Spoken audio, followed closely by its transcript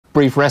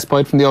brief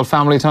respite from the old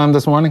family time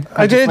this morning?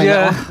 I did,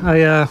 yeah.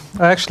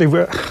 I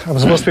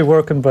was supposed to be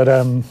working, but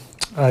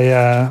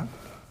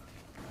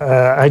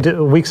I did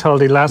a week's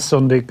holiday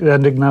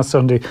ending last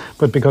Sunday,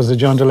 but because of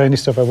John Delaney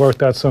stuff, I worked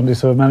that Sunday,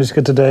 so I managed to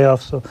get the day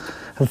off. So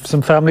have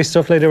some family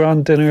stuff later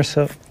on, dinner.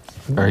 So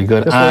very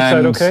good. This works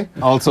out okay.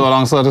 Also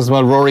alongside as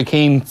well, Rory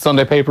Keane,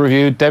 Sunday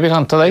pay-per-view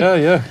debutant today.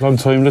 Yeah, long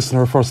time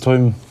listener, first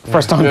time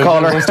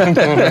caller. First time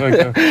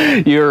caller.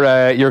 You're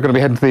going to be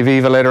heading to the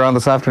Aviva later on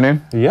this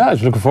afternoon. Yeah, I'm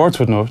looking forward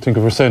to it now. I think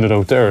if we're saying it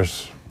out there,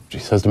 it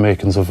has the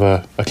makings of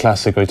a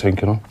classic, I think,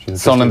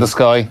 Sun in the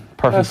sky,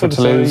 perfect for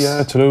Toulouse.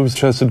 Yeah, Toulouse,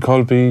 Chesed,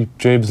 Colby,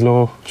 James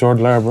Lowe,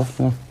 Jordan Larber.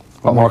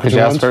 What more could you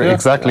ask for?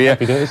 Exactly, yeah.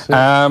 Days,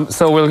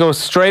 So we'll go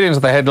straight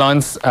into the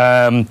headlines.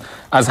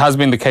 As has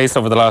been the case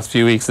over the last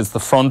few weeks, it's the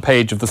front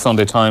page of the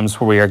Sunday Times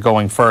where we are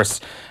going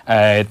first.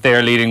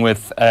 They're leading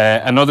with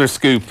another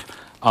scoop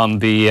on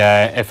the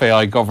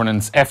FAI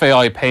governance.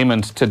 FAI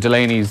payment to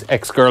Delaney's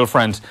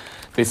ex-girlfriend.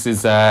 This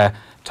is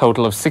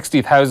total of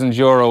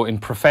 €60,000 in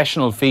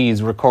professional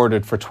fees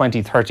recorded for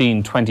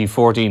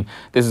 2013-2014.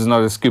 This is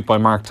another scoop by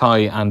Mark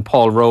Tighe and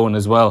Paul Rowan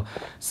as well.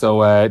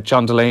 So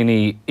John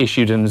Delaney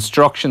issued an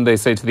instruction, they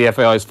say, to the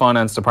FAI's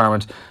finance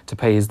department to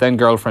pay his then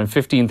girlfriend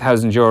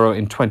 €15,000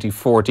 in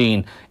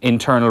 2014.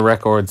 Internal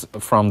records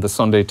from the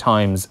Sunday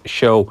Times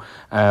show.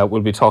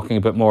 We'll be talking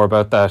a bit more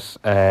about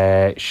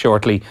that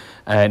shortly.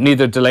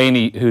 Neither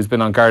Delaney, who's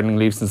been on gardening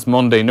leave since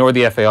Monday, nor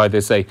the FAI,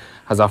 they say,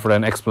 has offered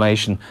an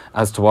explanation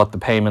as to what the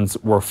payments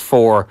were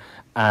for.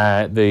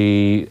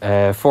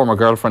 The former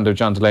girlfriend of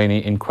John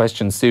Delaney in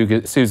question,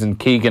 Susan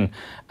Keegan,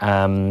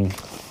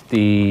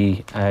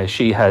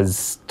 she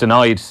has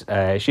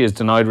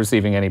denied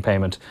receiving any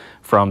payment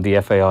from the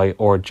FAI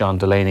or John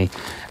Delaney.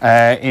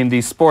 In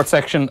the sports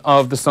section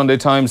of the Sunday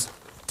Times,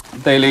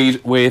 they lead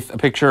with a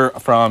picture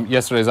from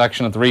yesterday's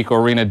action at the Ricoh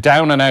Arena.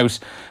 Down and out,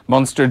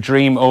 Munster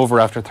dream over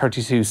after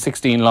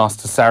 32-16 loss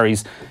to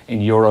Sarries in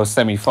Euro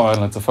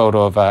semi-final. It's a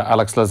photo of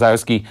Alex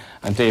Lazowski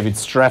and David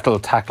Strettle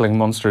tackling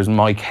Munster's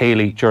Mike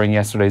Haley during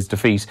yesterday's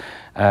defeat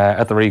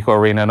at the Ricoh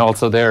Arena. And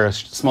also there, a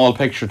small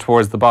picture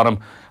towards the bottom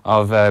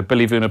of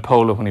Billy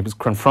Vunipola when he was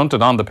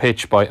confronted on the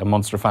pitch by a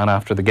Munster fan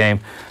after the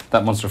game.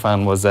 That Munster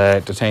fan was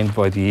detained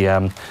by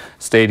the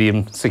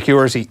stadium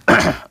security.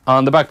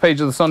 On the back page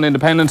of the Sunday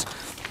Independent,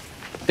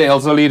 they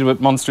also lead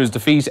with Munster's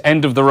defeat.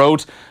 End of the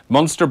road.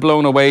 Munster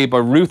blown away by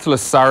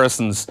ruthless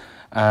Saracens.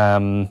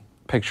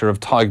 Picture of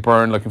Tig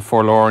Byrne looking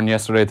forlorn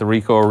yesterday at the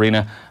Ricoh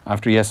Arena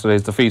after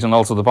yesterday's defeat. And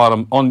also the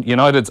bottom,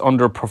 United's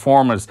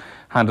underperformers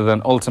handed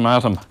an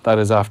ultimatum. That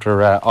is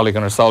after Ole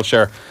Gunnar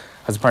Solskjaer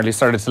has apparently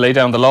started to lay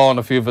down the law on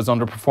a few of his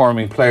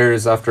underperforming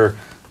players after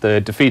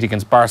the defeat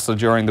against Barca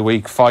during the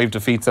week. 5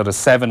 defeats out of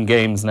 7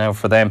 games now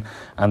for them,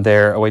 and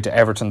they're away to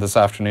Everton this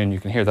afternoon. You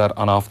can hear that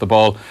on Off the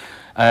Ball.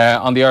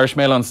 On the Irish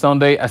Mail on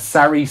Sunday, a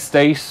sorry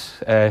state,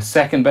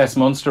 second best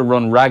Munster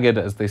run ragged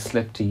as they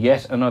slip to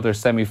yet another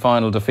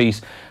semi-final defeat,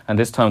 and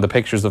this time the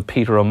pictures of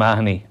Peter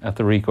O'Mahony at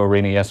the Ricoh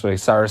Arena yesterday.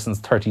 Saracens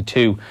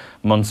 32,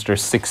 Munster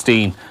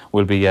 16.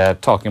 We'll be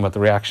talking about the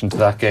reaction to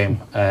that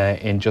game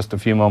in just a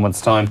few moments'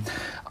 time.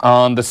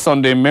 On the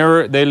Sunday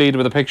Mirror, they lead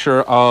with a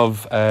picture of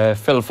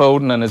Phil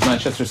Foden and his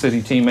Manchester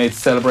City teammates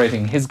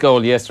celebrating his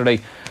goal yesterday.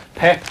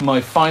 Pep, my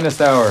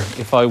finest hour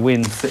if I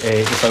win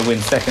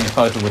second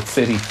title with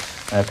City.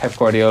 Pep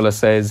Guardiola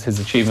says his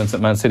achievements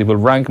at Man City will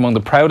rank among the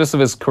proudest of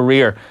his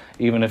career,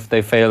 even if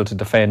they fail to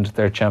defend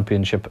their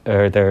championship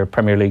or their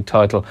Premier League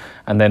title.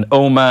 And then,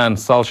 oh man,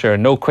 Solskjaer,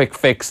 no quick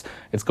fix.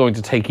 It's going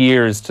to take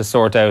years to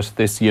sort out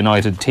this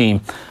United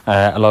team.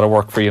 A lot of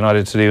work for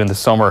United to do in the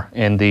summer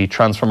in the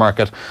transfer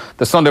market.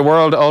 The Sunday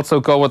World also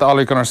go with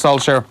Ole Gunnar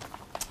Solskjaer.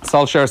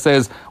 Solskjaer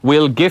says,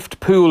 we'll gift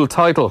pool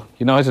title.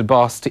 United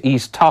boss to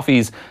eat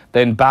toffees,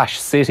 then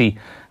bash City.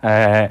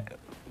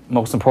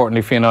 Most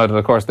importantly for United,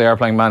 of course, they are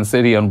playing Man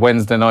City on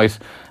Wednesday night,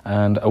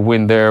 and a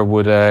win there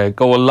would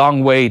go a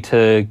long way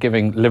to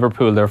giving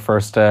Liverpool their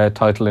first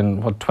title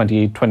in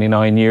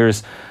 29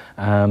 years.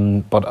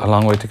 But a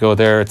long way to go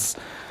there. It's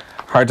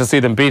hard to see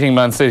them beating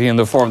Man City in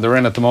the form they're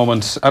in at the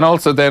moment. And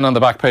also then on the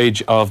back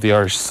page of the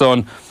Irish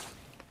Sun,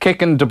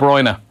 kicking De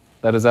Bruyne.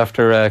 That is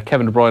after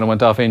Kevin De Bruyne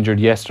went off injured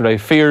yesterday.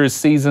 Fears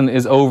season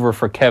is over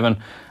for Kevin.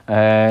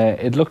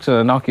 It looked an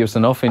innocuous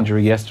enough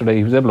injury yesterday.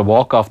 He was able to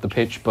walk off the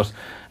pitch, but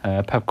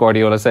Pep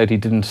Guardiola said he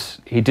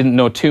didn't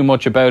know too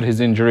much about his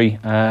injury.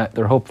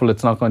 They're hopeful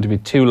it's not going to be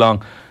too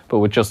long, but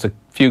with just a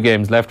few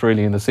games left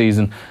really in the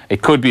season,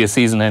 it could be a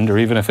season ender,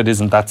 even if it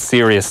isn't that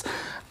serious.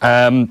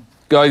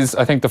 Guys,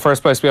 I think the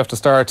first place we have to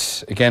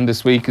start again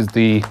this week is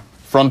the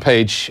front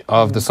page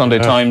of the Sunday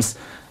Times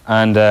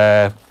and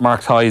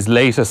Mark Tighe's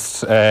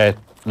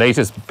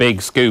latest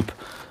big scoop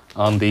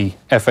on the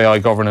FAI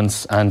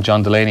governance and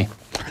John Delaney.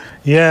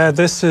 Yeah,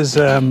 this is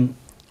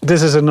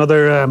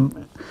another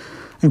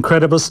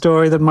incredible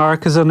story that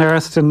Mark has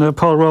unearthed, and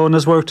Paul Rowan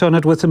has worked on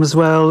it with him as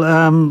well.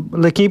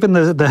 Like even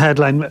the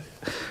headline,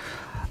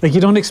 like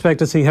you don't expect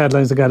to see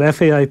headlines that got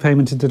FAI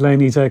payment to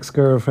Delaney's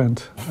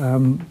ex-girlfriend,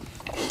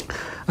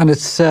 and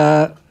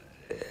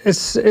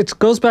it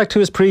goes back to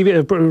his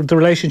previous the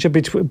relationship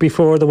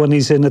before the one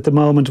he's in at the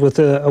moment with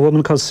a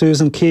woman called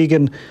Susan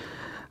Keegan,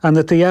 and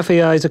that the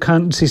FAI's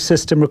accountancy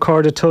system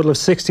recorded a total of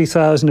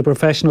 60,000 of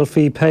professional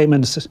fee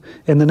payments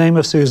in the name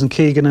of Susan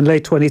Keegan in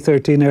late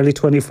 2013, early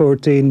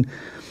 2014.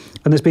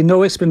 And there's been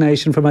no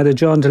explanation from either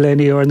John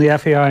Delaney or in the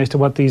FAI as to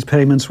what these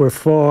payments were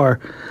for.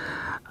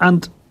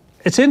 And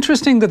it's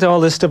interesting that all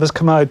this stuff has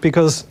come out,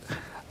 because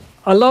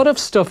a lot of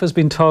stuff has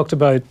been talked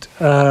about,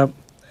 or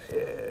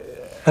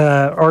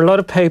a lot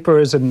of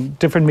papers and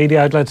different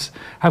media outlets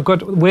have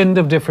got wind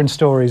of different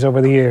stories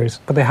over the years,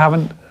 but they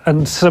haven't,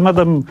 and some of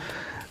them,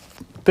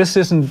 this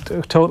isn't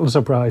a total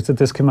surprise that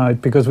this came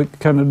out, because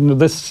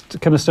this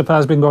kind of stuff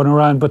has been going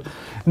around, but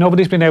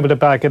nobody's been able to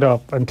back it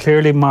up. And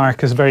clearly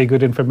Mark has very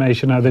good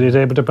information now that he's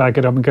able to back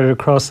it up and get it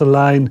across the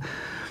line.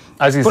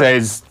 As he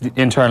says, the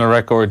internal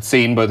record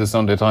seen by the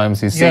Sunday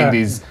Times. He's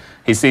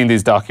seen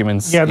these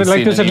documents. Yeah, but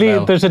like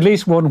there's at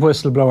least one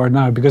whistleblower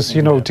now, because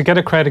to get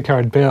a credit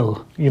card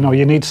bill,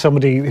 you need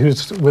somebody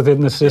who's within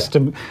the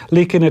system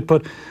leaking it.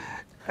 But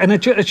and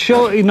it does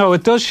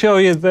show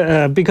you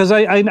that, because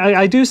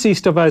I do see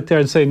stuff out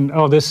there saying,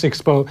 oh, this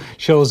expo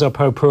shows up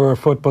how poor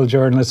football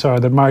journalists are,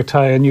 that Mark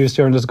Tye, news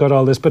journalists, got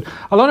all this. But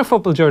a lot of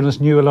football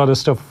journalists knew a lot of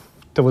stuff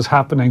that was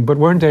happening, but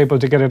weren't able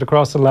to get it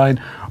across the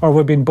line, or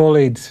were being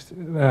bullied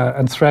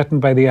and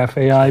threatened by the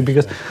FAI.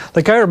 Because,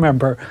 like, I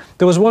remember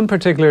there was one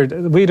particular,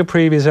 we had a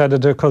previous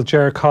editor called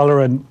Ger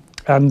Colleran,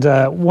 and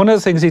one of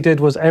the things he did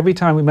was every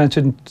time we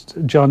mentioned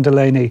John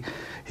Delaney,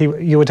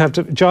 you would have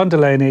to John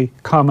Delaney,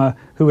 comma,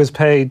 who was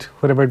paid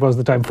whatever it was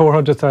at the time,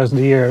 400,000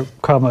 a year,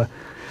 comma.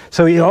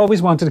 So he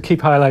always wanted to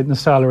keep highlighting the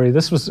salary.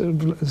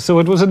 So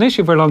it was an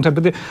issue for a long time.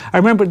 But I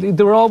remember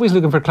they were always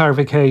looking for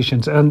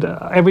clarifications, and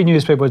every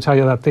newspaper would tell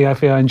you that, the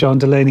FAI and John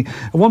Delaney.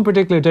 And one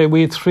particular day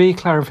we had 3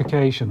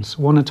 clarifications,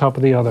 one on top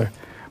of the other,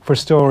 for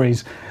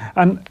stories.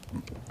 And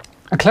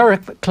a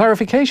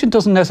clarification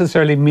doesn't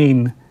necessarily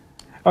mean,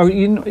 or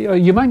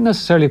you might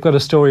necessarily have got a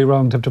story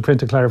wrong to have to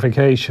print a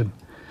clarification,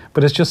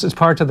 but it's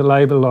part of the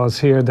libel laws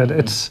here that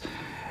it's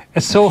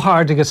so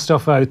hard to get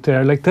stuff out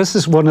there. Like, this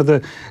is one of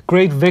the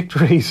great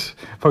victories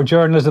for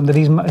journalism,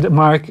 that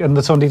Mark and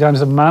the Sunday Times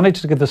have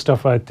managed to get the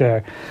stuff out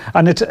there.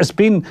 And it's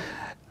been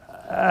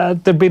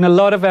there've been a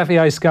lot of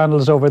FAI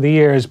scandals over the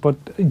years, but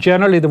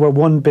generally there were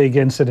one big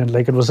incident,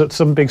 like it was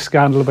some big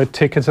scandal about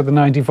tickets at the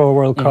 '94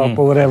 World Cup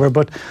or whatever.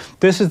 But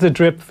this is the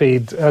drip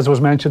feed, as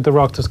was mentioned, the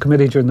Oireachtas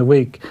Committee during the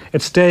week.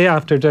 It's day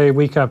after day,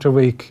 week after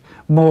week,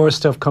 more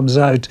stuff comes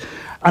out,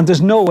 and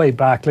there's no way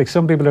back. Like,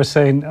 some people are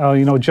saying,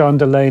 oh, John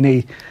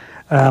Delaney,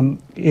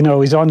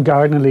 he's on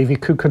gardening leave, he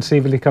could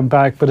conceivably come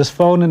back, but his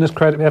phone and his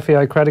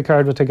FAI credit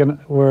card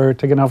were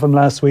taken off him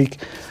last week.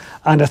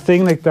 And a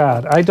thing like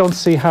that, I don't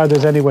see how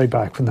there's any way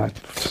back from that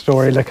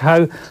story. Like,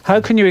 how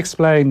can you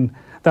explain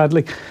that?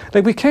 Like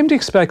we came to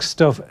expect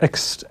stuff,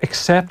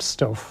 accept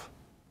stuff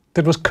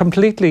that was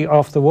completely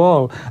off the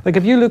wall. Like,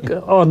 if you look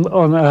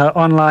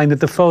online at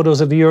the photos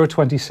of the Euro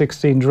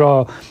 2016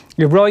 draw,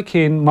 you have Roy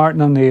Keane,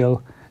 Martin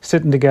O'Neill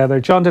sitting together,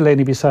 John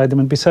Delaney beside them,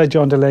 and beside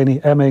John Delaney,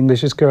 Emma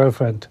English, his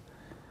girlfriend.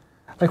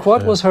 Like,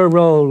 what was her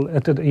role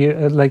at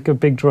like a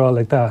big draw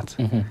like that?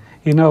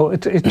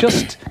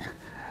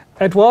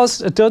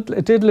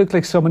 It did look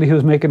like somebody who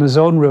was making his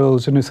own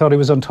rules and who thought he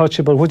was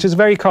untouchable, which is a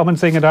very common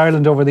thing in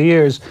Ireland over the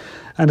years.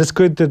 And it's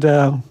good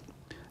that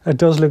it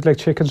does look like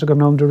chickens are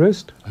coming home to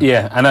roost.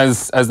 Yeah, and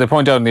as they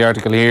point out in the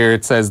article here,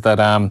 it says that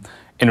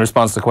in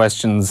response to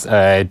questions,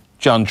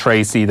 John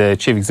Treacy, the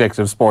Chief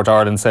Executive of Sport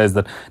Ireland, says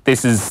that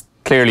this is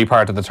clearly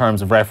part of the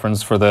terms of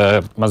reference for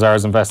the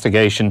Mazars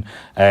investigation.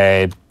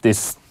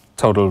 This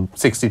total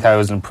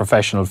 60,000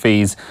 professional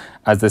fees,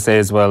 as they say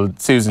as well.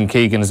 Susan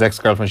Keegan, his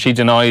ex-girlfriend, she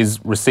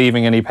denies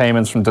receiving any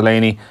payments from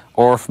Delaney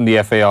or from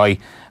the FAI.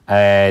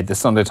 The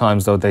Sunday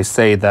Times, though, they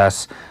say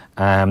that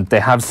they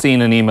have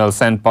seen an email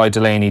sent by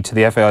Delaney to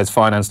the FAI's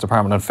Finance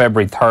Department on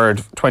February 3rd,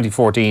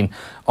 2014,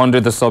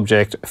 under the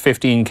subject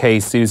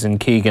 15k Susan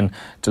Keegan.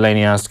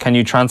 Delaney asked, can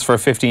you transfer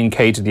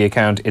 15k to the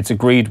account? It's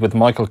agreed with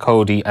Michael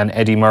Cody and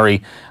Eddie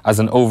Murray as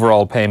an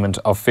overall payment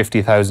of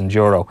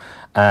 €50,000.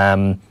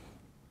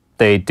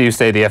 They do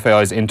say the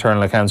FAI's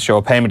internal accounts show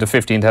a payment of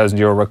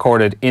 €15,000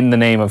 recorded in the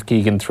name of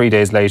Keegan 3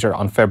 days later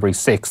on February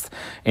 6th.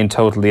 In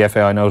total, the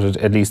FAI noted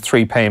at least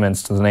 3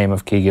 payments to the name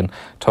of Keegan,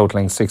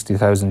 totalling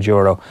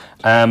 €60,000.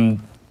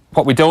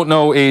 What we don't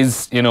know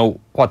is,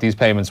 what these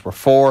payments were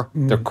for.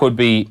 There could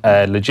be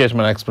a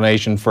legitimate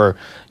explanation for,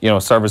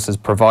 services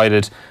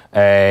provided.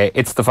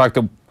 It's the fact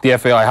that the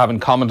FAI haven't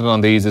commented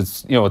on these.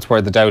 It's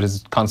where the doubt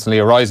is constantly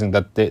arising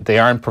that they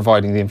aren't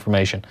providing the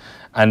information.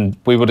 And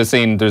we would have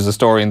seen there's a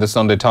story in the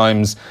Sunday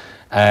Times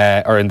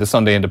or in the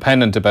Sunday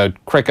Independent about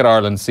Cricket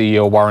Ireland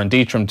CEO Warren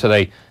Deitram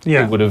today.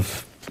 Yeah. Who would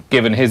have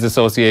given his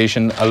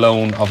association a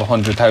loan of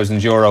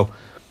 €100,000.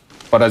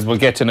 But as we'll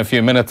get to in a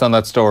few minutes on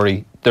that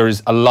story, there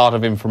is a lot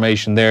of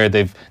information there.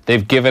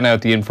 They've given out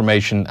the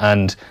information,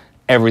 and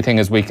everything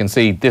as we can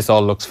see, this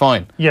all looks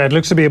fine. Yeah, it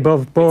looks to be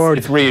above board.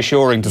 It's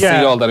reassuring to see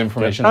all that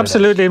information.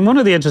 Absolutely, and one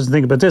of the interesting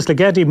things about this, like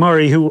Eddie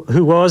Murray, who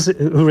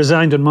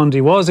resigned on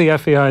Monday, was the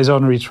FAI's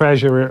honorary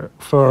treasurer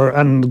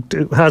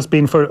was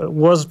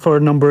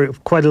for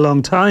quite a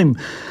long time,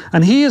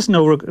 and he has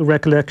no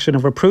recollection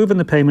of approving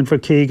the payment for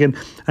Keegan,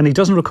 and he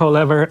doesn't recall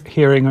ever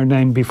hearing her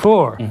name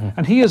before,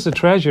 and he is the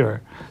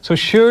treasurer. So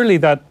surely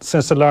that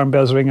sets alarm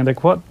bells ringing.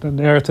 Like, what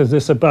on earth is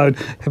this about?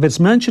 If it's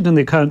mentioned in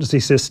the accountancy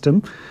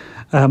system,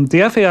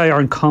 the FAI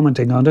aren't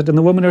commenting on it, and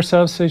the woman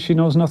herself says she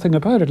knows nothing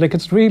about it. Like,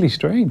 it's really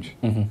strange.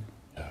 Yeah,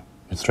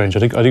 it's strange. I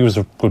think it was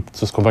a good,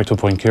 just come back to a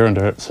point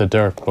Kieran said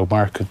there about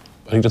Mark. I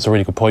think that's a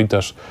really good point,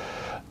 that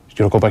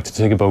go back to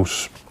think about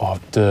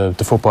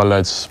the football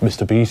lads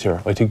missed a beat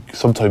here. I think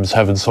sometimes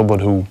having someone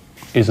who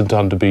isn't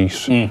on the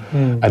beat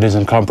and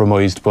isn't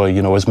compromised by,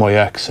 as my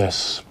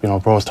access,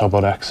 Bro's talking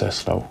about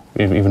access now,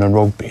 even in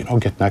rugby,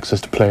 getting access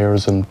to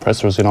players and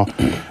pressers,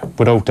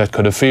 without that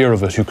kind of fear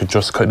of it, you could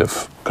just kind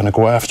of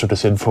go after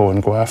this info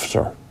and go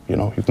after,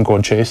 you can go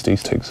and chase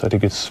these things. I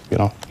think it's,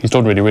 he's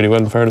done really, really well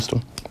in fairness to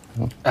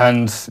him.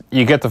 And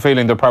you get the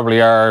feeling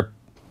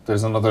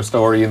there's another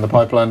story in the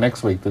pipeline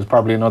next week. There's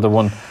probably another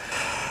one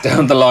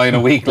down the line a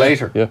week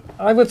later. Yeah,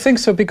 I would think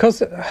so,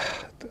 because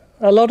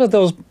a lot of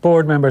those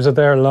board members are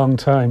there a long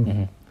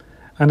time,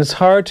 and it's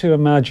hard to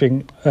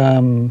imagine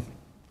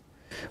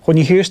when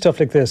you hear stuff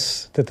like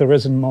this that there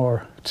isn't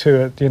more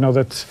to it.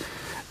 That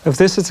if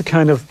this is the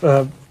kind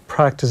of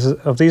practice,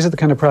 if these are the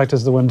kind of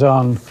practice that went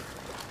on,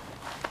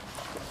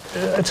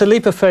 it's a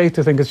leap of faith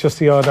to think it's just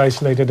the odd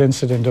isolated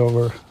incident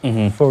over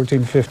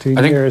 14, 15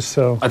 years.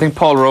 So I think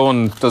Paul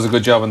Rowan does a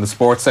good job in the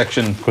sports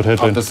section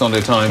of the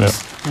Sunday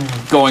Times,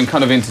 going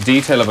kind of into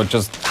detail about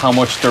just how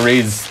much there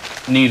is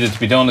needed to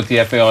be done at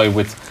the FAI,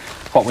 with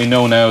what we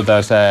know now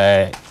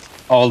that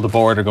all the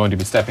board are going to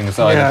be stepping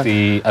aside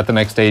at the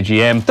next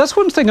AGM. That's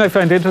one thing I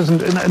find interesting,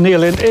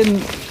 Neil.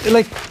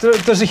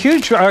 There's a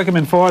huge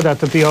argument for that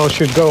they all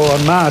should go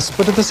en masse,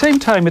 but at the same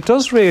time, it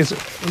does raise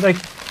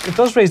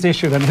the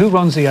issue then, who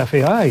runs the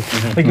FAI?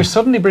 Like, you're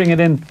suddenly bringing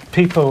in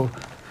people,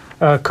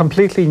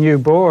 completely new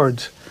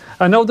board.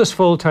 I know there's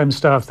full-time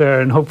staff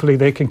there, and hopefully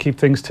they can keep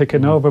things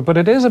ticking over, but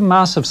it is a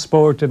massive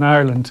sport in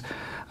Ireland.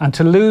 And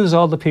to lose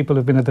all the people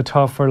who've been at the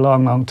top for a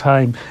long, long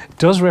time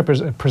does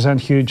present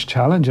huge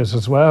challenges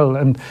as well.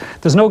 And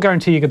there's no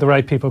guarantee you get the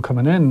right people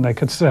coming in.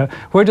 Like, it's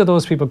where do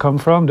those people come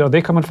from? Are they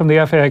coming from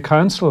the FAI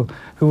Council,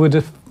 who would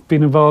have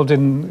been involved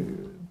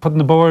in putting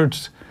the board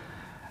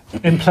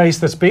in place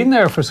that's been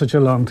there for such a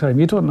long time?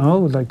 You don't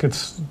know. Like,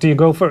 do you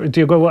go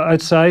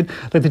outside?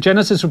 Like, the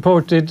Genesis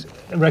report did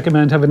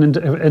recommend having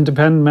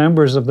independent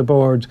members of the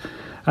board.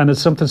 And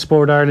it's something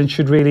Sport Ireland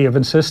should really have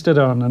insisted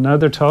on. And now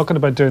they're talking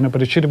about doing it,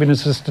 but it should have been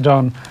insisted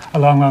on a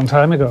long, long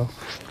time ago.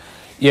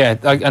 Yeah,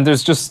 and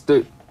there's just,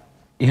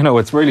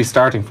 it's really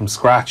starting from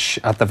scratch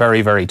at the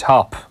very, very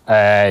top.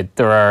 It's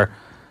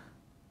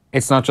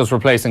not just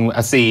replacing a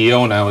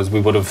CEO now, as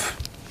we would have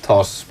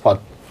thought,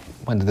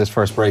 when did this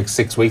first break?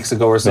 6 weeks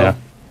ago or so?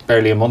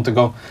 Barely a month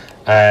ago.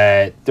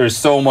 There's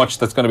so much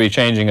that's going to be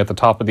changing at the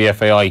top of the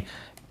FAI.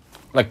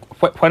 Like,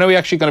 when are we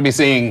actually going to be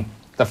seeing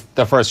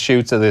the first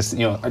shoots of this?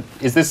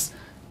 Is this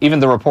even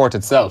the report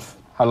itself?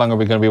 How long are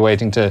we going to be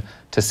waiting to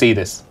see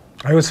this?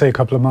 I would say a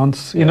couple of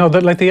months. The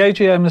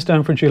AGM is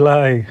down for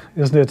July,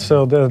 isn't it?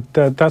 So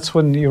that's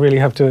when you really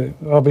have to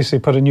obviously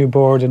put a new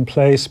board in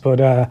place.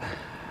 But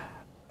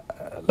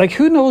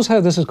who knows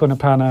how this is going to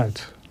pan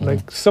out?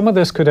 Like, some of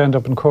this could end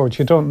up in court.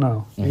 You don't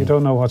know. You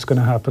don't know what's going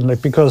to happen.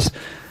 Like, because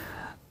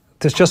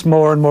there's just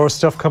more and more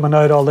stuff coming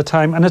out all the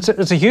time, and it's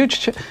a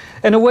huge,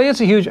 in a way,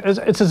 it's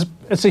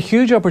a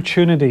huge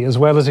opportunity as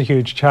well as a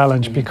huge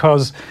challenge,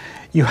 because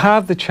you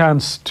have the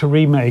chance to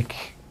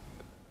redesign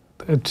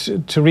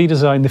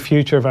the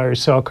future of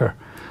Irish soccer,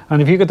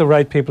 and if you get the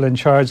right people in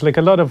charge, like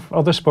a lot of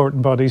other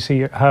sporting bodies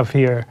have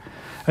here,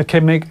 it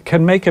can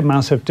make a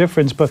massive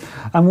difference. But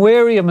I'm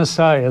wary of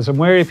messiahs. I'm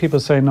wary of people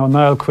saying, "No,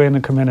 Niall Quinn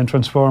will come in and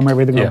transform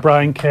everything." Or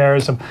Brian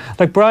cares.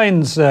 Like,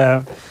 Brian's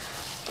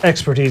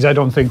expertise, I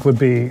don't think would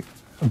be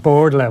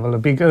board level. I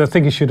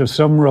think he should have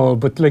some role,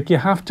 but you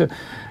have to.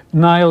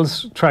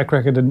 Niall's track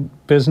record in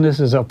business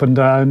is up and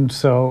down,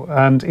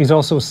 and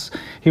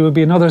he would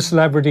be another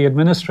celebrity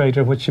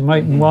administrator, which you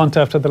mightn't want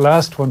after the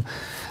last one.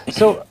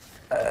 So,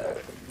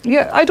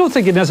 I don't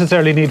think you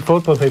necessarily need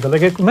football people.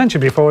 Like I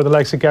mentioned before, the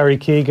likes of Gary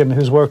Keegan,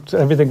 who's worked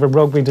everything from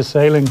rugby to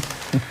sailing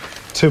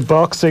to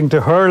boxing to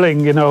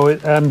hurling,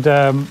 and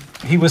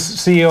he was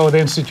CEO of the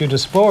Institute of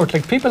Sport.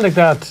 Like, people like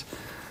that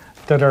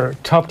are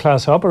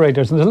top-class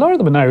operators, and there's a lot of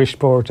them in Irish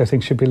sport, I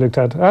think, should be looked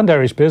at, and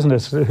Irish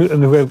business,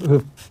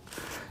 who've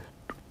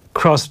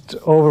crossed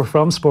over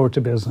from sport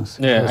to business.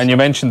 Yeah, and you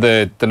mentioned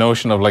the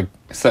notion of,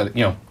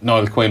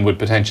 Niall Quinn would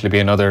potentially be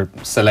another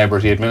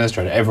celebrity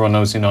administrator. Everyone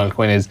knows who Niall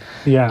Quinn is,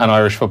 an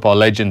Irish football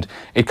legend.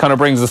 It kind of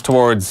brings us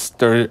towards,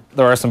 there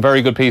are some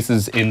very good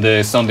pieces in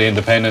the Sunday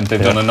Independent.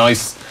 They've done a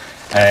nice,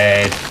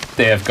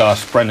 they have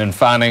got Brendan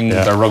Fanning,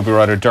 their rugby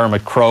writer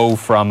Dermot Crowe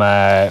from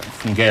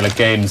Gaelic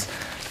Games,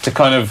 to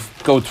kind of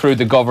go through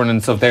the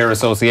governance of their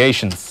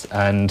associations.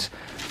 And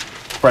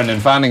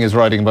Brendan Fanning is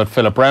writing about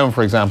Philip Brown,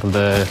 for example,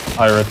 the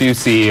IRFU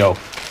CEO,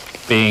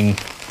 being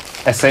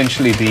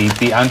essentially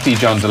the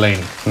anti-John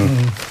Delaney.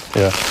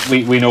 Yeah.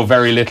 We know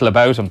very little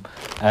about him.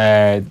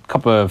 A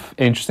couple of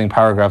interesting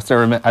paragraphs.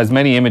 There are as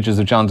many images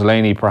of John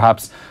Delaney,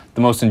 perhaps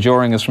the most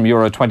enduring is from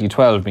Euro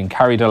 2012, being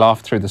carried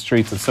aloft through the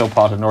streets of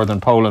Sopot in northern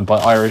Poland by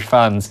Irish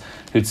fans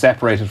who'd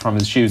separated from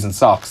his shoes and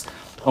socks.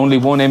 Only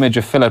one image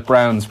of Philip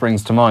Brown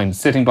springs to mind,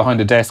 sitting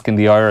behind a desk in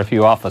the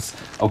IRFU office.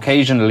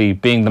 Occasionally,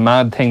 being the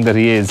mad thing that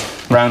he is,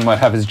 Brown might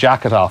have his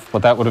jacket off,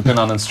 but that would have been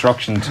on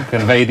instruction to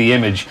convey the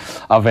image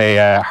of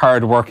a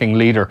hard-working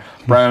leader.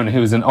 Brown,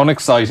 who's an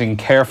unexciting,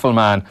 careful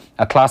man,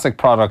 a classic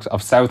product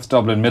of South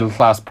Dublin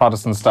middle-class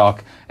Protestant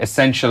stock,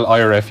 essential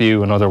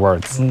IRFU, in other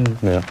words.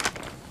 Yeah.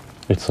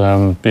 It's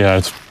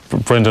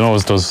Brendan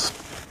always does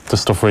the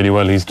stuff really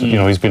well. He's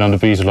he's been on the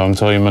beat a long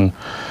time, and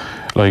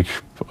like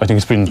I think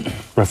it's been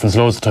referenced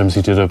loads of times.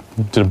 He did a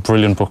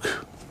brilliant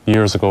book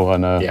years ago,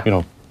 and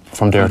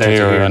from there to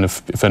here. And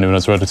if anyone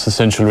has read, it's an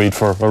essential read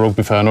for a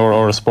rugby fan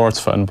or a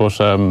sports fan. But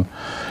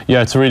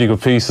it's a really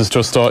good piece. It's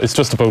just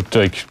about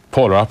like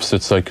polar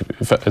opposites. Like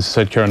as I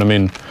said, Kieran, I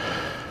mean,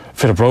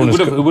 Philip Brown would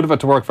have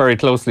had to work very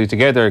closely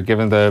together,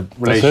 given the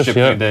relationship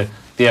between the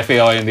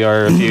FAI and the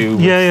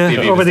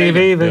IRFU. Over the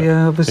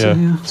Aviva, obviously.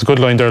 Yeah. It's a good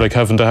line there, like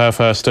having the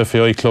half-assed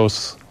FAI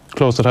close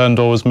at hand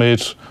always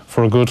made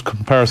for a good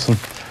comparison.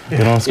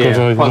 It's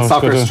good. While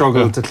soccer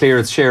struggled to clear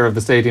its share of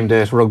the stadium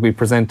debt, rugby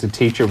presented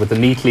teacher with a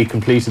neatly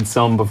completed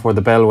sum before the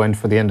bell went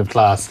for the end of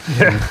class.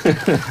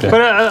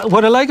 But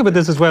what I like about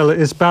this as well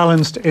is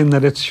balanced in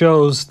that it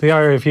shows the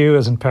IRFU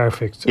isn't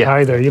perfect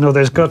either.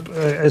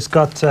 It's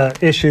got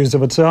issues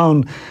of its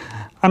own.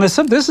 And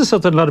this is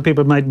something a lot of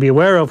people might be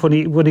aware of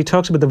when he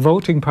talks about the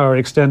voting power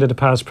extended to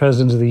past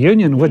presidents of the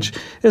union, which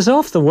is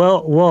off the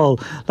wall.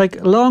 Like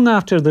long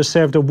after they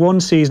served a one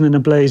season in a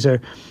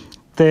blazer,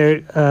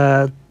 they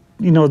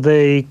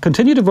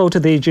continue to vote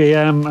at the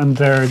EGM, and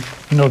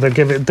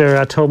they're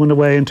at home and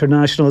away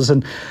internationals.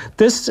 And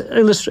this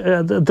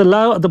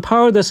the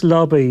power of this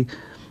lobby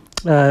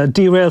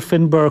derailed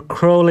Finbar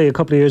Crowley a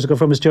couple of years ago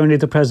from his journey to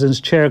the president's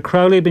chair.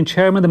 Crowley had been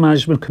chairman of the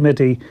management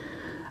committee,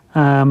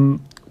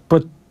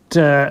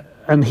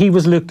 and he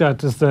was looked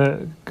at as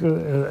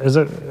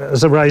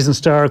a rising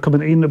star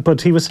coming in,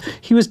 but he was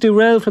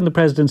derailed from the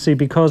presidency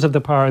because of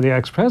the power of the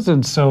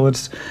ex-president. So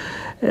it's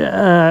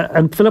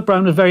and Philip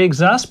Brown was very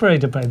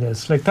exasperated by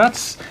this. Like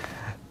that's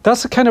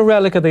a kind of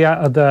relic of the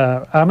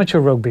amateur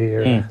rugby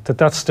era,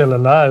 that's still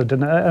allowed,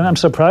 and I'm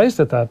surprised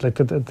at that. Like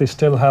that they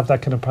still have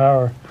that kind of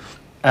power.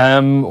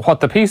 What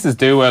the pieces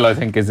do well, I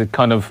think, is it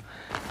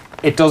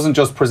doesn't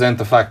just present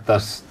the fact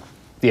that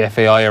the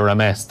FAI are a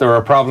mess. There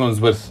are problems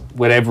with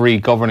every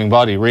governing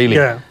body, really.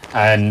 Yeah.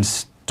 And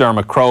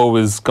Dermot Crowe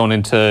is going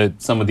into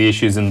some of the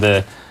issues in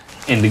the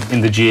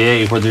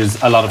GA, where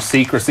there's a lot of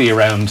secrecy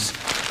around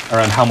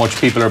how much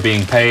people are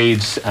being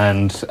paid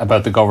and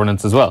about the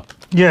governance as well.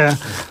 Yeah.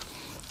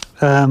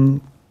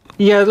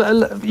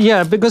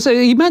 Because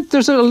he meant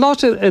there's a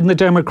lot in the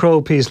Dermot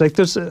Crowe piece. Like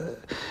there's a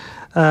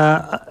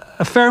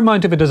fair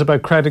amount of it is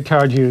about credit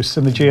card use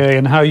in the GA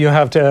and how you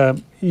have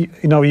to, you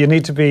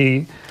need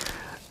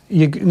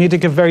to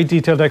give very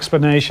detailed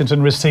explanations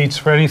and receipts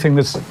for anything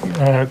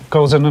that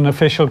goes on an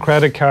official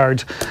credit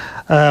card.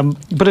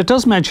 But it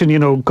does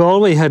mention,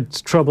 Galway had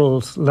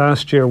trouble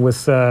last year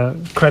with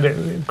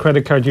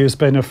credit card use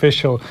being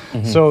official.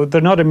 So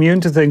they're not immune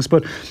to things.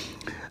 But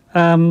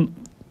the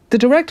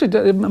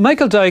director,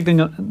 Michael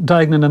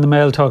Dignan in the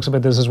Mail talks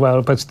about this as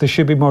well, but there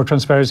should be more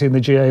transparency in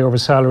the GA over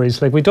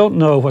salaries. Like, we don't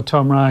know what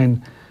Tom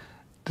Ryan,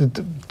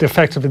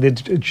 effectively the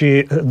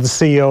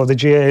CEO of the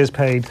GA, is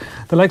paid.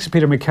 The likes of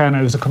Peter McKenna,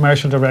 who's the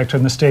commercial director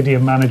and the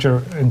stadium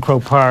manager in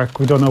Croke Park,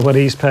 we don't know what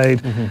he's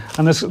paid.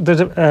 And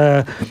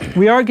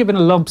we are given a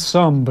lump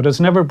sum, but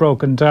it's never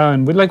broken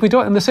down. We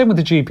don't, and the same with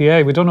the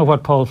GPA. We don't know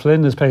what Paul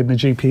Flynn is paid in the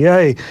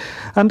GPA,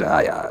 and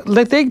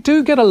they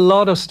do get a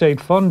lot of state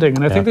funding,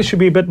 and I think they should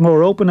be a bit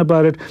more open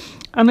about it.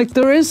 And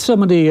there is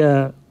somebody.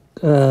 There's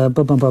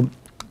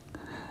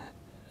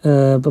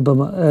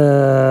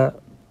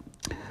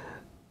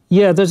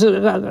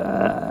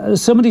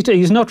somebody.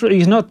 He's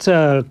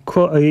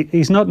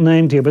not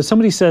named here, but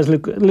somebody says,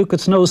 "Look,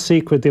 it's no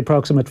secret the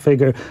approximate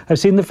figure. I've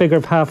seen the figure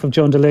of half of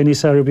John Delaney's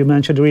salary be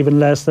mentioned, or even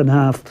less than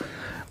half."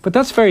 But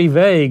that's very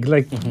vague.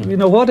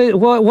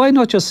 Why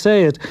not just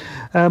say it?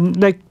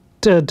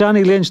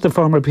 Danny Lynch, the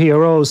former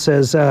PRO,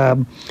 says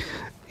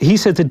he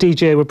said the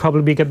DJ would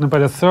probably be getting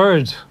about a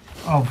third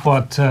of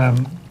what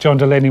John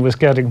Delaney was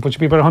getting, which would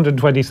be about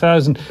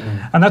 120,000,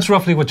 and that's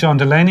roughly what John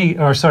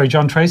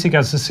Treacy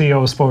gets as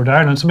CEO of Sport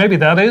Ireland. So maybe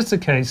that is the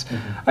case.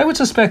 I would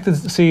suspect that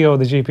the CEO of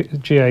the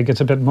GA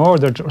gets a bit more.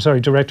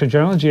 Director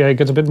General of the GA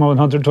gets a bit more than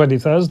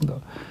 120,000.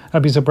 Though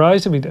I'd be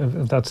surprised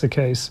if that's the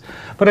case.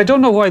 But I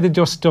don't know why they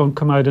just don't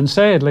come out and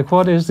say it.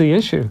 What is the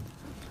issue?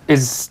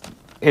 Is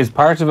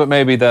part of it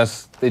maybe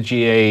that the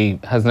GA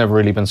has never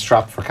really been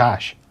strapped for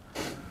cash?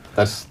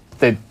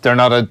 They're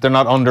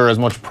not under as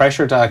much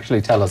pressure to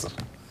actually tell us it.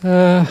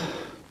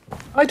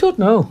 I don't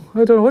know.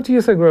 What do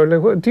you think,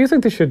 Rory? Do you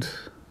think they should?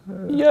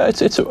 Yeah,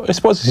 it's I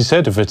suppose, as you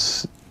said, if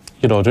it's,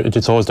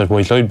 it's always that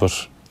white line, but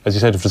as you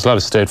said, if there's a lot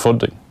of state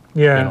funding,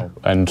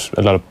 and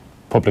a lot of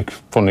public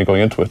funding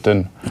going into it,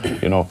 then,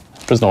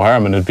 there's no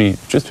harm, and it'd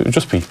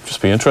just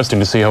be interesting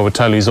to see how it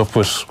tallies up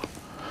with,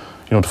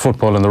 the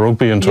football and the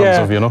rugby in terms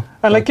of,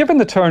 And like, given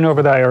the turnover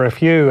of the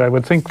IRFU, I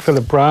would think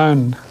Philip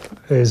Brown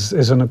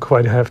is on a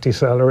quite hefty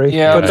salary.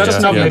 Yeah, but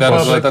that's not made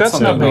public. That's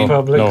not made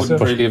public. No,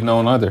 wouldn't really have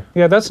known either.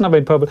 Yeah, that's not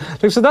made public.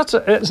 So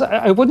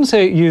I wouldn't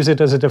say use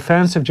it as a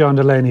defence of John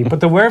Delaney,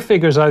 but there were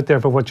figures out there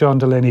for what John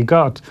Delaney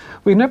got.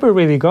 We never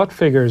really got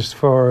figures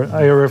for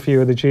IRFU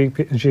or the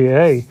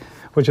GA,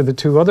 which are the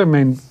two other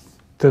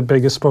the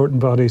biggest sporting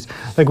bodies.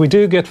 Like, we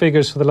do get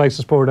figures for the likes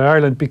of Sport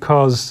Ireland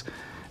because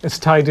it's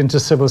tied into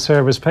civil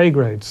service pay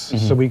grades,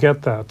 so we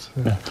get that.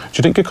 Yeah. Do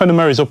you think it kind of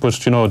marries up with,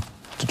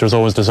 there's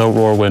always this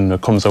outroar when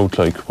it comes out,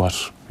 like what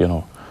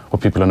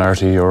people in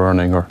RTE are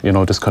earning,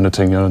 or this kind of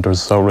thing.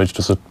 There's outrage.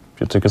 Do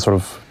you think it sort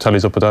of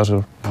tallies up with that?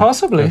 Or?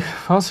 Possibly,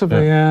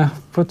 yeah.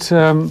 But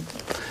there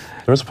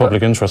is a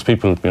public interest.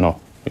 People, but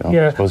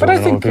I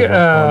think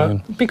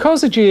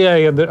because the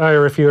GA and the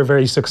IRFU are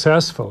very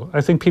successful,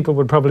 I think people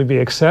would probably be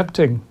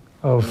accepting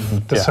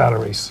of the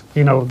salaries.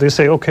 They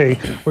say, okay,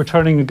 we're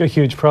turning a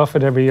huge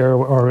profit every year,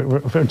 or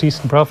a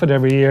decent profit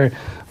every year.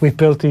 We've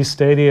built these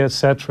stadia,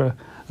 etc.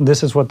 And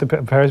this is what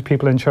the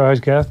people in charge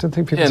get. I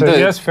think people say,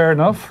 yes, fair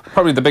enough.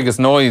 Probably the biggest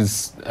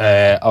noise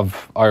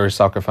of Irish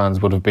soccer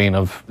fans would have been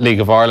of League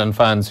of Ireland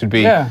fans who'd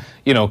be,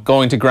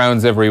 going to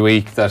grounds every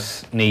week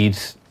that need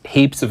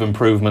heaps of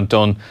improvement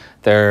done.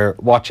 They're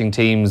watching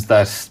teams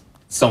that,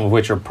 some of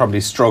which are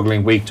probably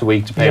struggling week to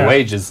week to pay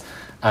wages,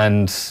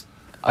 and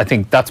I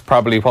think that's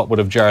probably what would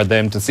have jarred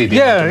them to see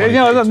the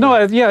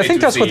I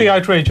think that's what the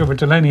outrage over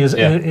Delaney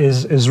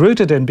is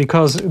rooted in,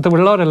 because there were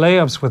a lot of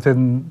layoffs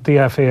within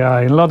the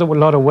FAI and a lot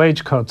of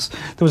wage cuts.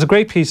 There was a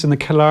great piece in the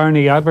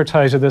Killarney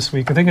Advertiser this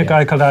week. I think a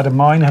guy called Adam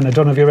Moynihan, I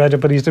don't know if you read it,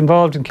 but he's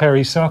involved in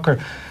Kerry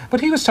soccer. But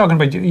he was talking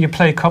about you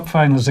play cup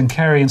finals in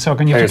Kerry and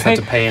soccer, and you have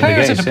to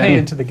pay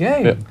into the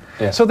game. Yeah.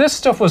 Yeah. So this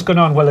stuff was going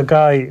on while a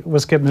guy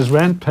was getting his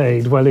rent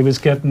paid, while he was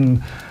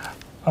getting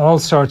all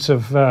sorts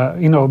of,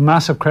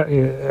 massive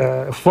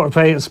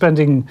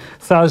spending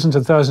thousands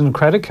and thousands of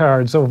credit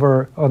cards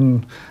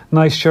on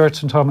nice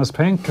shirts and Thomas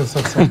Pink. Cause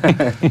that's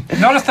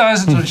not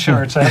 1,000 on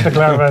shirts, I have to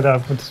clarify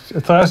that, but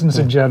thousands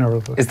in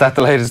general. Is that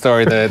the latest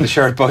story, the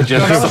shirt budget?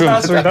 No,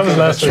 that was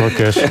last week.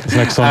 It's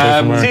next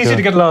Sunday. It's easy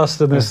to get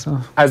lost in this.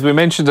 As we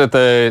mentioned at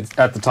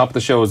the top of the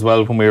show as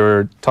well, when we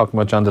were talking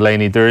about John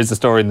Delaney, there is a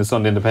story in the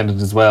Sunday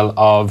Independent as well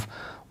of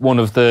one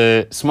of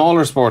the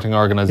smaller sporting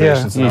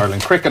organisations in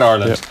Ireland, Cricket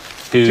Ireland. Yeah.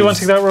 Do you want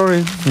to take that, Rory?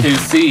 Whose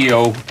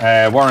CEO,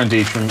 Warren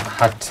Deitram,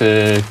 had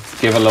to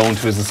give a loan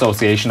to his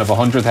association of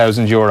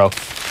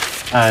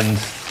 €100,000. And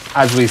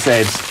as we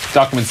said,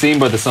 documents seen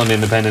by the Sunday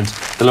Independent,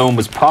 the loan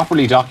was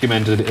properly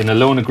documented in a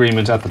loan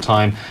agreement at the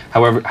time.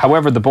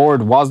 However, the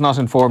board was not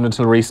informed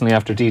until recently,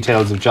 after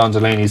details of John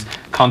Delaney's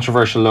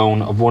controversial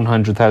loan of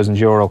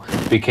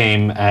 €100,000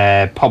 became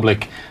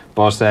public.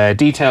 But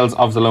details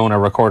of the loan are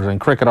recorded in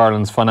Cricket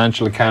Ireland's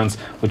financial accounts,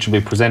 which will be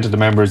presented to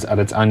members at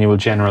its annual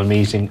general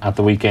meeting at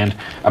the weekend.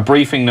 A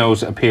briefing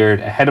note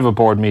appeared ahead of a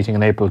board meeting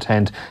on April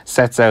 10th,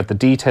 sets out the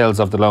details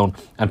of the loan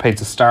and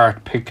paints a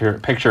stark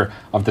picture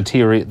of the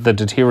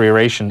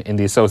deterioration in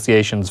the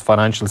association's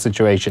financial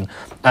situation.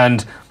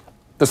 And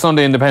the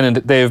Sunday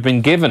Independent, they have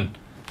been given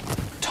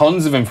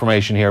tons of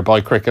information here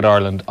by Cricket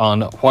Ireland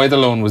on why the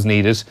loan was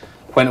needed,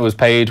 when it was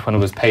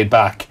paid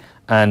back,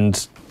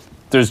 and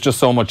there's just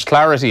so much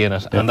clarity in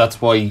it, and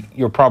that's why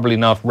you're probably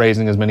not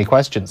raising as many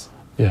questions.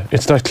 Yeah,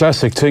 it's that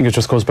classic thing. It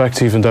just goes back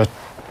to even that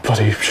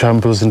bloody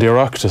shambles in the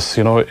Oireachtas.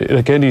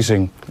 Like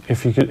anything,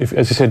 if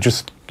as you said,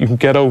 just you can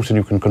get out and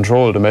you can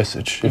control the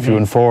message. If you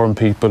inform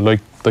people like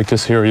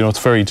this here, it's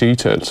very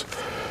detailed.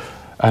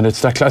 And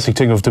it's that classic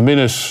thing of the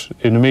minute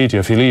in the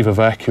media, if you leave a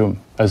vacuum,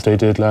 as they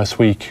did last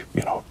week,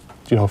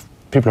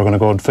 people are going to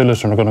go and fill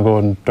it, and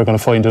they're going to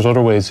find it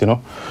other ways,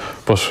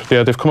 But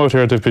yeah, they've come out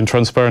here, they've been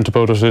transparent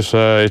about it.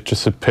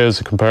 It pales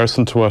in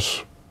comparison to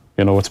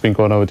what's been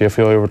going on with the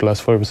FAI over the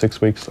last 5 or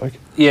 6 weeks.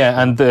 Yeah,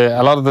 and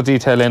a lot of the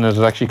detail in it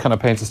actually kind of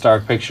paints a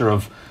stark picture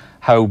of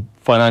how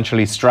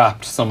financially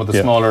strapped some of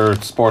the smaller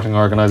sporting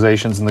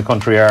organisations in the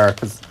country are.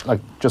 Because,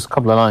 just a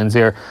couple of lines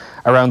here.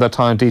 Around that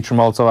time, Deitram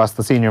also asked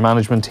the senior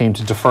management team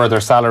to defer their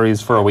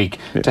salaries for a week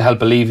to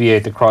help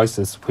alleviate the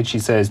crisis, which he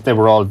says they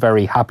were all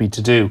very happy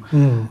to do.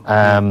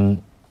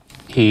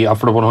 He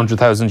offered a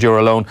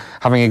 €100,000 loan,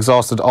 having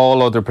exhausted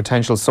all other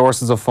potential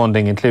sources of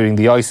funding, including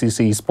the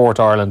ICC,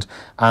 Sport Ireland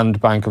and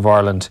Bank of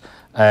Ireland.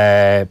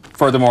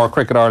 Furthermore,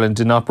 Cricket Ireland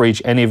did not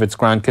breach any of its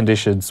grant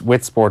conditions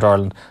with Sport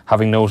Ireland,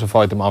 having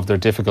notified them of their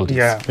difficulties.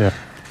 Yeah.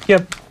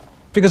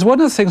 Because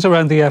one of the things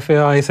around the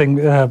FAI thing,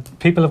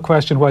 people have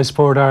questioned why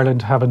Sport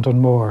Ireland haven't done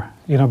more.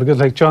 Because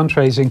like John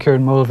Treacy and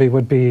Kieran Mulvey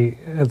would be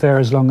there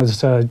as long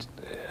as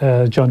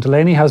John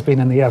Delaney has been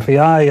in the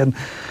FAI.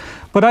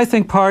 But I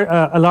think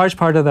a large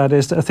part of that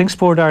is, I think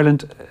Sport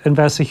Ireland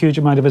invests a huge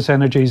amount of its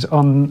energies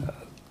on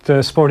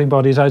the sporting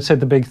bodies outside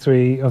the big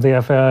three of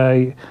the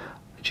FAI,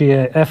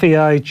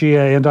 FAI,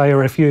 GA, and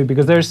IRFU,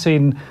 because they're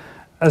seen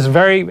as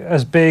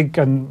big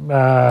and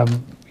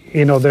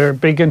they're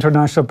big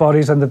international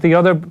bodies, and that the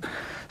other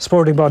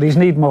sporting bodies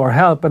need more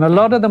help. And a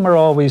lot of them are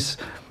always,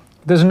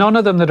 there's none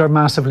of them that are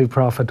massively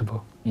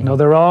profitable.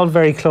 They're all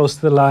very close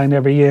to the line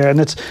every year. And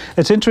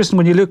it's interesting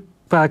when you look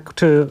back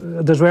to,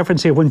 there's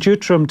reference here, when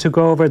Jutram took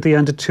over at the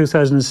end of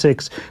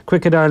 2006,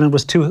 Cricket Ireland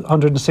was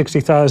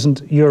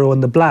 €260,000 in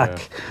the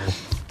black. Yeah.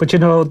 But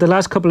the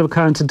last couple of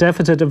accounts, a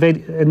deficit of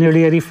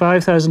nearly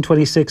 85,000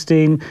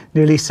 2016,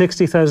 nearly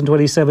 60,000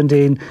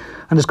 2017,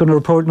 and it's going to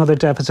report another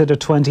deficit of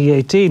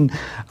 2018.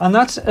 And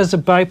that's as a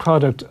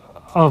byproduct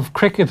of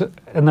cricket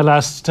in the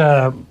last,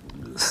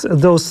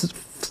 those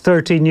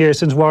 13 years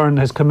since Warren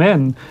has come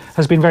in,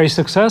 has been very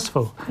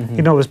successful.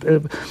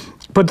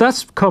 But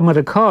that's come at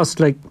a cost.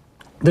 Like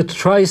the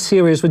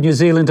Tri-Series with New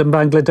Zealand and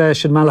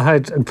Bangladesh and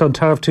Malahide and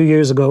Clontarf 2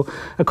 years ago,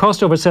 it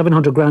cost over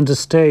 700 grand a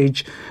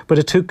stage, but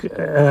it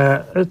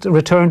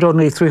returned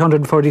only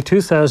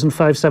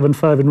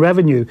 342,575 in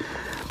revenue.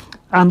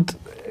 And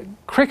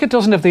cricket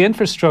doesn't have the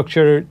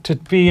infrastructure to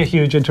be a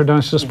huge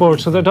international sport,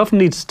 so that often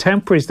needs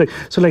temporaries.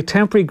 So like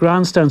temporary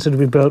grandstands to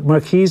be built,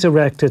 marquees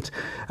erected,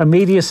 a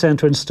media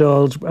centre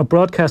installed, a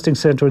broadcasting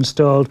centre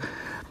installed.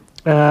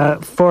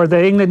 For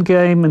the England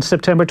game in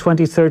September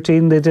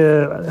 2013, they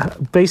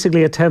did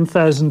basically a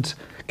 10,000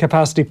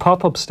 capacity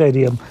pop-up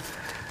stadium.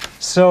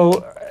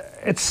 So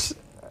it's,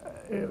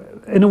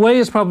 in a way,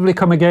 it's probably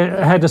come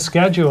ahead of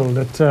schedule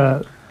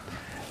that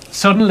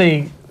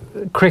suddenly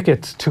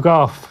cricket took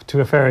off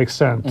to a fair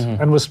extent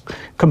and was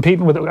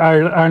competing with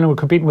Ireland were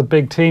competing with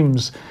big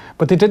teams,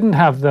 but they didn't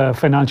have the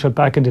financial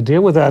backing to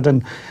deal with that.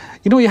 And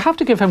you have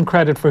to give him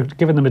credit for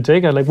giving them a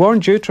digger. Like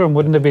Warren Jutram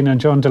wouldn't have been on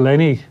John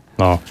Delaney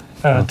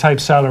type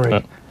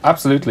salary.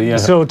 Absolutely, yeah.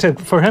 So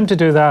for him to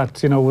do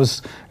that,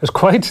 was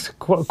quite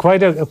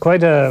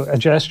a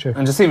gesture.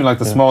 And just even like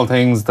the small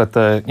things that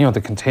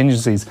the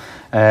contingencies.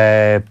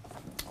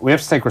 We have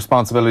to take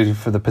responsibility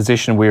for the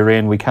position we're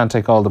in. We can't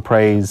take all the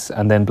praise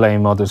and then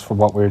blame others for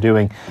what we're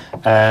doing.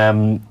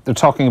 They're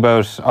talking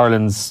about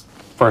Ireland's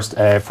first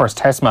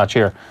Test match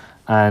here,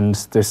 and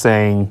they're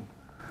saying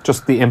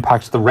just the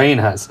impact the rain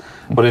has.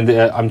 But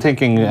I'm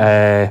thinking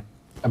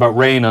about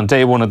rain on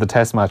day one of the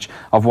Test match.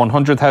 Of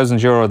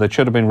 €100,000 that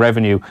should have been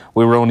revenue,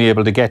 we were only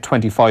able to get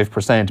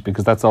 25%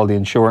 because that's all the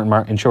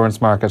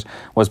insurance market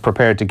was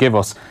prepared to give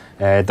us.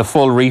 The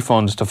full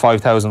refund to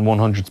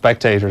 5,100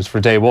 spectators for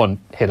day one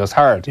hit us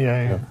hard.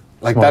 Yeah.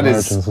 Like small that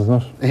margins, is,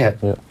 isn't it?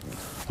 Yeah.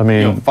 I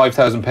mean,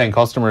 5,000 paying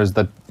customers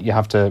that you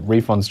have to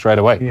refund straight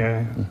away.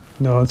 Yeah.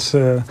 No, it's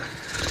a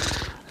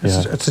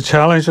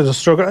challenge, it's a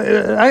struggle.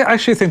 I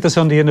actually think the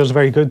Sunday Indo is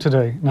very good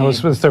today.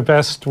 It's their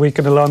best week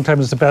in a long time.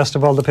 It's the best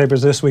of all the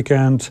papers this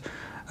weekend.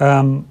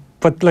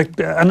 But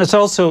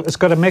it's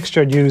got a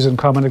mixture of news and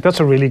comment. That's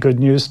a really good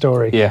news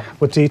story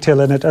with detail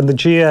in it. And the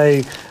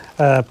GA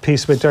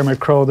piece with Dermot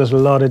Crowe, there's a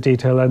lot of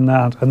detail in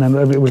that. And then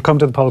we'll come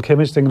to the Paul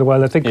Kimmage thing in a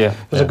while. I think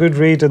there's a good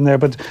read in there.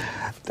 But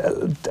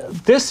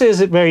this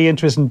is very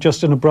interesting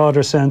just in a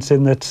broader sense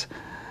in that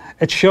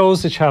it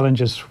shows the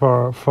challenges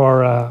for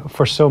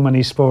so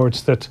many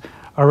sports that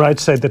are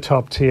outside the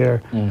top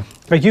tier.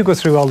 Like you go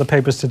through all the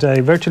papers today,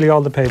 virtually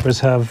all the papers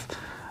have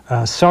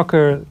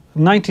soccer.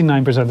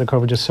 99% of the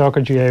coverage is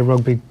soccer, GA,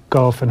 rugby,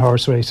 golf, and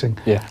horse racing.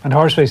 And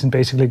horse racing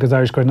basically because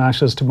Irish Grand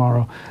Nationals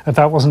tomorrow. If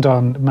that wasn't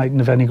on, it mightn't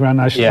have any Grand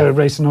National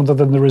racing other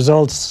than the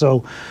results.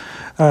 So,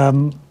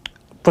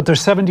 but there's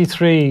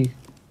 73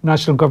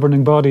 national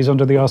governing bodies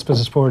under the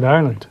auspices of Sport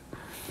Ireland.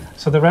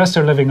 So the rest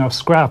are living off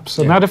scraps,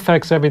 and that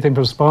affects everything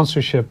from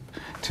sponsorship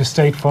to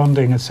state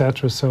funding,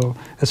 etc. So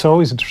it's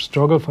always a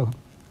struggle for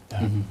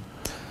them.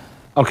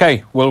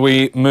 Okay, will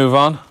we move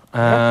on?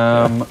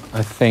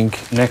 I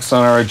think next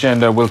on our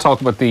agenda we'll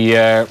talk about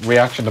the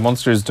reaction to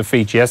Munster's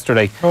defeat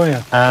yesterday.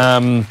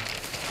 A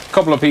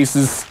couple of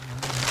pieces.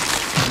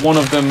 One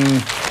of them,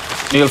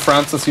 Neil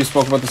Francis, you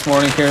spoke about this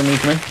morning, Kieran, will you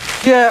come in?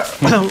 Yeah,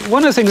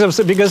 one of the things I was,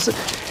 because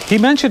he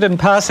mentioned in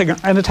passing,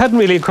 and it hadn't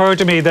really occurred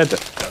to me that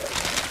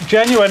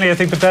genuinely I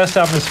think the best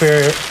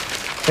atmosphere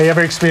I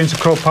ever experienced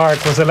at Croke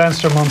Park was the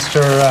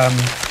Leinster-Munster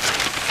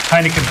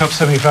Heineken Cup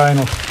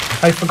semi-final.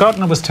 I'd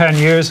forgotten it was 10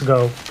 years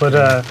ago,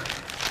 but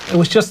it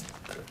was just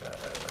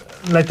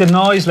like the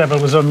noise level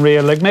was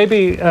unreal. Like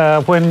maybe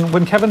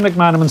when Kevin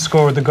McManaman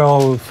scored the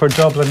goal for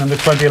Dublin in the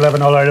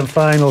 2011 All-Ireland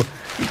final,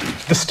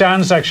 the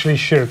stands actually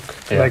shook.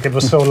 Like it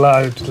was so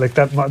loud, like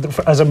that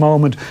as a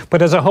moment.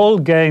 But as a whole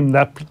game,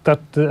 that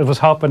it was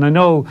hopping. I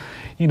know,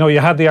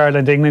 you had the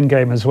Ireland-England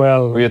game as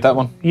well. Were you at that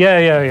one?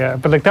 Yeah.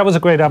 But like that was a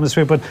great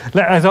atmosphere. But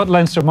I thought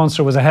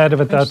Leinster-Munster was ahead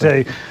of it that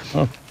day.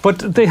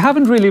 But they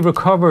haven't really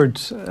recovered.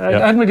 I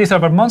hadn't really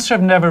thought, but Munster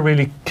have never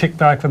really kicked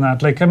back from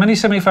that. Like how many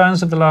semi-finals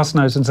have they lost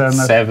now since then?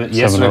 7.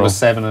 Yesterday was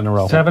 7 in a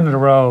row. 7 in a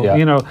row.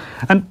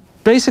 And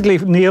basically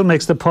Neil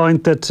makes the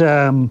point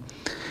that.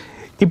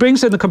 He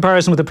brings in the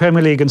comparison with the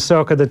Premier League and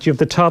soccer that you have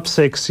the top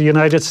 6,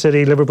 United,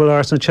 City, Liverpool,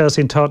 Arsenal,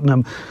 Chelsea and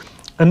Tottenham,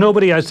 and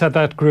nobody outside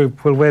that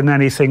group will win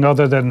anything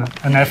other than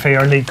an FA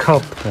or League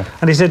Cup.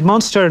 And he said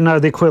Munster are now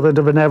the equivalent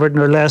of an Everton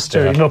or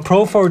Leicester. You know,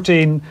 Pro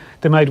 14,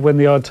 they might win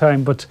the odd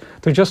time, but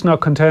they're just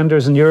not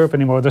contenders in Europe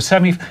anymore.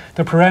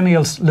 They're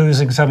perennial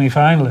losing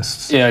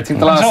semi-finalists. Yeah, I think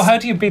so how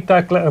do you beat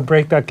that,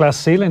 break that glass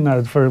ceiling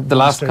now for the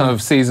last kind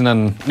of season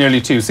and nearly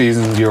 2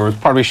 seasons of Europe?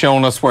 Probably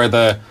shown us where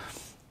the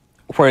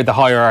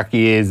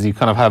hierarchy is. You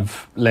kind of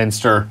have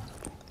Leinster,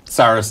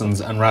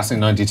 Saracens and Racing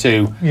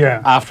 92.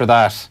 Yeah. After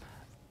that,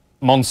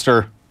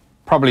 Munster,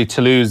 probably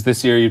Toulouse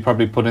this year you'd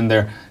probably put in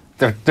there.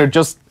 They're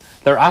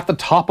at the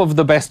top of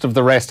the best of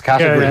the rest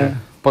category,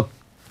 but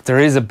there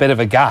is a bit of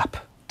a gap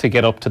to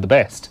get up to the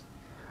best.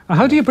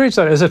 How do you bridge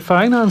that? Is it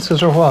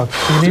finances or what?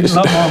 Do you need a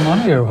lot more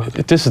money or what?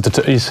 This is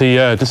this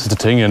is the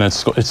thing, and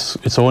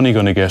it's only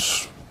going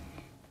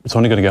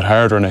to get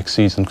harder next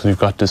season because we've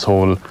got this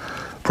whole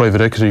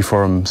private equity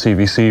firm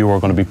CVC who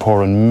are going to be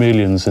pouring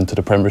millions into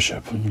the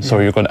Premiership. So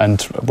we're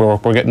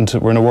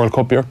in a World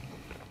Cup year.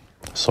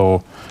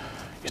 So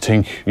you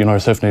think, you know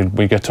yourself, Neil,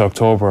 we get to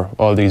October,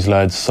 all these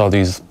lads, all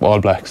these All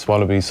Blacks,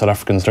 Wallabies, South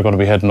Africans, they're going to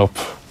be heading up.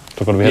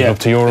 They're going to be heading up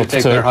to Europe. They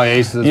take their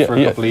hiatuses for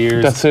a couple of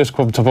years. That's it.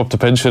 Top up to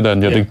pension,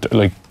 and you think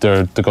like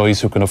they're the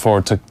guys who can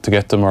afford to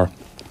get them are,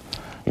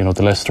 you know,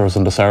 the Leicesters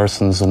and the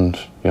Saracens and,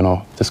 you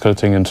know, this kind of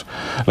thing. And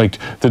like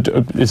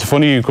it's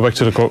funny, you go back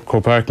to the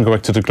Croke Park and go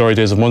back to the glory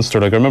days of Munster.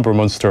 Like I remember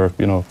Munster,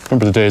 you know,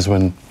 remember the days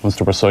when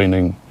Munster were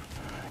signing,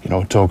 you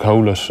know, Doug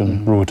Howlett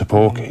and Rua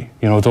Tapoki.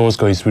 You know, those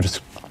guys, we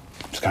just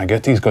can't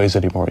get these guys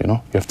anymore, you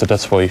know. You have to,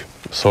 that's why.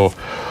 So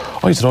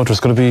I don't know, there's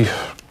going to be,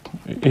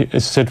 we're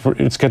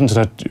getting to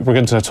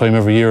that time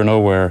every year now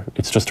where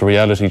it's just a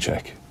reality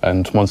check,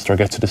 and Munster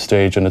get to the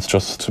stage and it's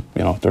just,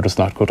 you know, they're just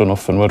not good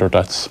enough, and whether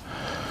that's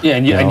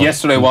and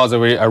yesterday was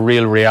a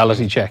real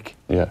reality check.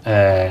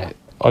 I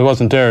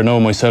wasn't there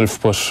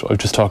myself, but I was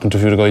just talking to a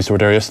few of the guys who were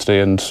there yesterday,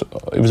 and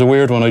it was a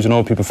weird one. I don't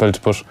know, people felt,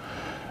 but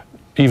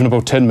even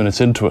about 10 minutes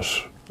into it,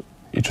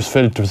 it just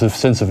felt there was a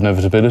sense of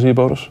inevitability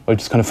about it. I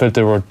just kind of felt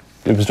it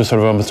was just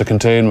sort of almost a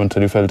containment,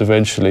 and you felt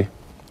eventually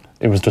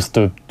it was just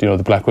the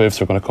black waves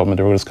were going to come and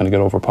they were just going to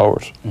get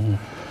overpowered.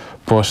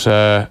 But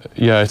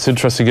it's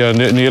interesting. Yeah,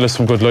 Neil has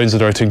some good lines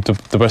there. I think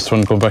the best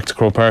one, going back to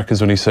Croke Park, is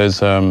when he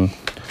says,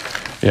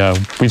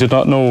 we did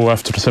not know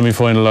after the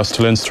semi-final loss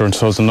to Leinster in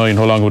 2009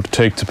 how long it would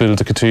take to build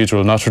the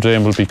cathedral. Notre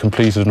Dame will be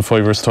completed in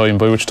 5 years' time,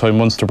 by which time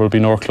Munster will be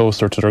nor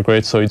closer to their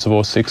great sides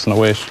of 06 and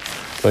 08.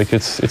 Like,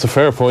 it's a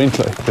fair point,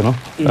 like, you know.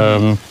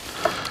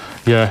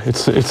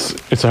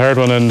 It's a hard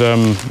one, and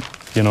I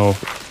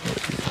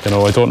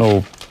don't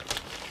know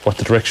what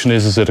the direction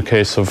is. Is it a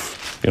case of,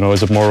 you know,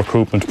 is it more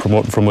recruitment,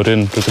 promoting from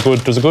within?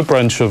 There's a good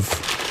branch of,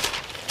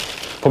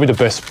 probably the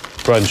best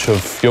branch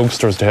of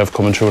youngsters they have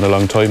coming through in a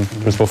long time.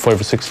 There's about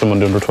 5 or 6 of them on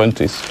the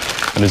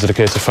under-20s, and is it a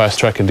case of fast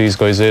tracking these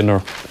guys in,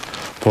 or?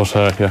 But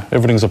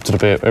everything's up to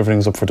debate.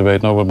 Everything's up for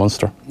debate now with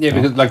Munster. Yeah,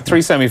 because like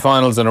 3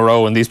 semi-finals in a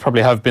row, and these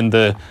probably have been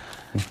the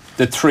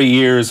 3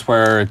 years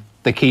where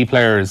the key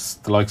players,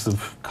 the likes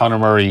of Conor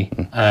Murray,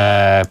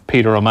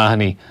 Peter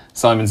O'Mahony,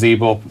 Simon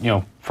Zebo, you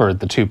know, for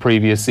the 2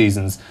 previous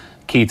seasons,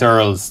 Keith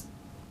Earls,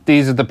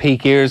 these are the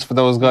peak years for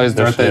those guys.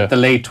 They're at the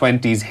late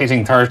 20s,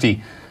 hitting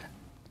 30.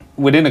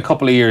 Within a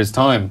couple of years'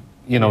 time,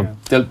 you know,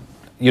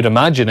 you'd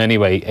imagine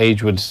anyway,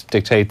 age would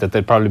dictate that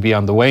they'd probably be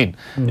on the wane.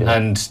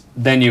 And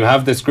then you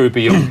have this group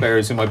of young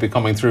players who might be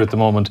coming through at the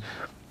moment,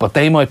 but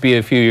they might be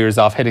a few years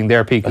off hitting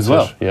their peak as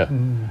well.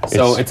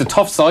 So it's a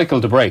tough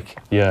cycle to break.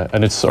 Yeah,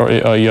 and it's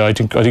I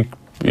think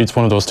it's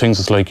one of those things.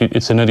 It's like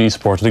it's in any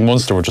sport. I think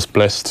Munster were just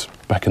blessed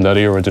back in that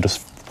era. They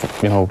just,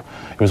 you know,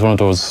 it was one of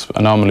those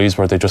anomalies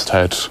where they just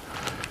had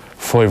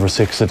 5 or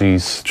 6 of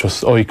these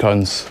just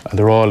icons, and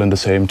they're all in the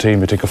same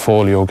team. You think of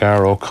Foley,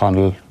 O'Gara,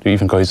 O'Connell,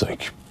 even guys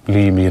like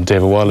Leamy and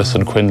David Wallace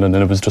and Quinlan,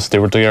 and it was just they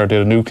were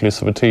the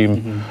nucleus of a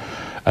team.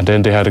 And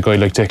then they had a guy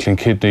like Declan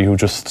Kidney who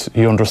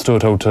he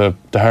understood how to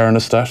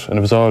harness that, and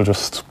it was all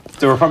just.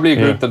 They were probably a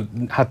group that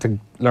had to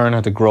learn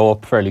how to grow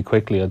up fairly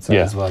quickly, I'd say,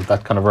 as well.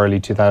 That kind of early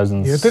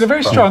 2000s. Yeah, they had a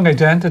very strong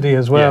identity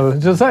as well.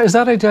 Is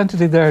that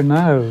identity there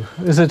now?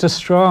 Is it as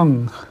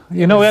strong?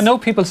 You know, I know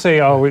people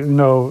say,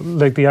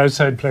 like the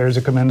outside players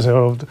who come in and say,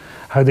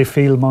 how they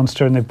feel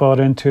Munster and they bought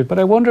into it. But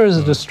I wonder, is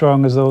it as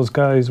strong as those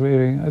guys,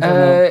 really? I don't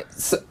know.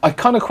 So I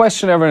kind of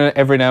question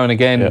every now and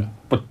again,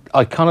 but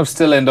I kind of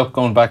still end up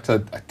going back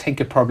to, I think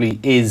it probably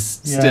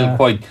is still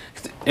quite,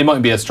 it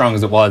mightn't be as strong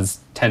as it was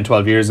 10,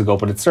 12 years ago,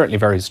 but it's certainly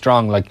very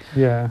strong. Like,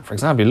 for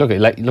example, look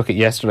at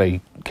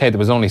yesterday, there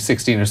was only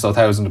 16 or so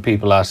thousand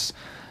people at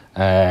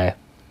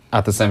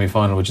the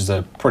semi-final, which is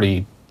a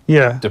pretty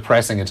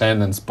depressing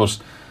attendance, but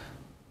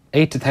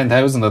 8 to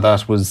 10,000 of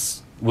that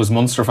was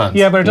Munster fans.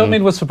 Yeah, but I don't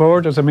mean with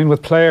supporters, I mean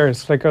with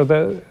players. Like,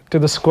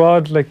 the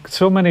squad, like,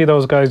 so many of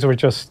those guys were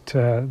just,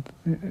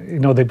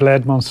 they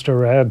bled Munster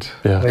red.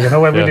 Like,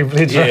 everybody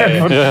bleeds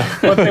red,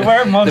 but they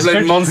were Munster. They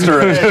bled Munster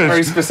red,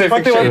 very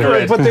specific shade of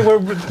red. But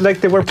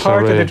they were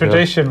part of the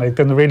tradition, like,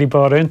 and they really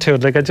bought into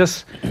it. Like,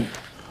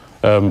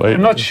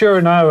 I'm not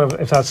sure now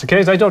if that's the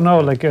case. I don't know.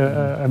 Like,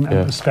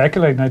 I'm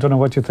speculating. I don't know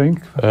what you think.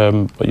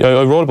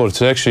 I wrote about it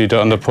today, actually,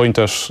 on the point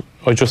that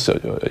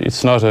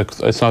it's not a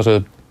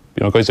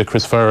guys like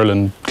Chris Farrell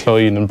and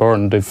Clyde and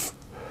Byrne,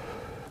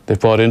 they've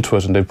bought into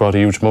it and they've brought a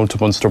huge amount to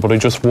Munster. But I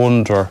just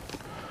wonder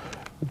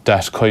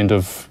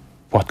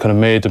what kind of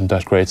made them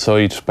that great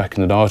side back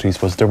in the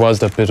 90s was there was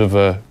that bit of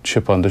a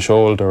chip on the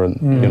shoulder, and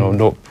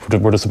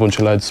we're just a bunch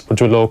of lads,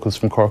 bunch of locals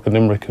from Cork and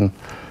Limerick and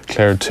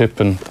Clare Tip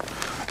and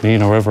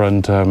Ian or whatever,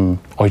 and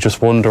I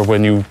just wonder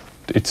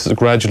it's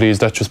gradually, is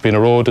that just being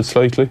eroded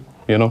slightly?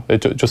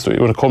 It just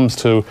when it comes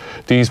to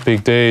these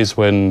big days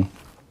when,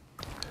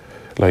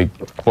 like,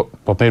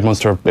 what made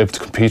Munster able to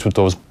compete with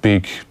those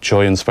big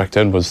giants back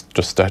then was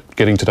just that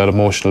getting to that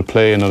emotional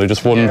plane. And I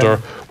just wonder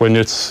when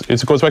it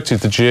goes back to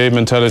the GA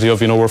mentality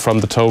of, we're from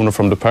the town or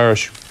from the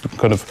parish.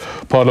 Kind of,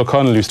 Paul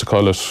O'Connell used to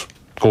call it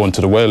going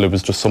to the well. It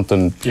was just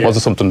something,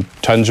 wasn't something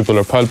tangible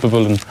or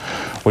palpable. And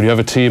when you have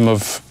a team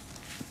of,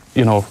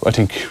 I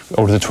think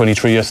out of the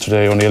 23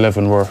 yesterday, only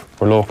 11 were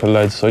local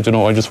lads. I don't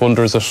know, I just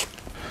wonder, is there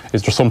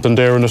something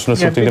there in it, and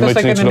something they might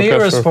need to look after? In an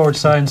era sports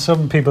science,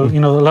 some people, a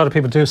lot of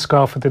people do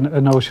scoff at the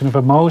notion of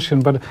emotion,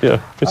 but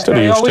it's still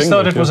I always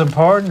thought it was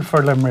important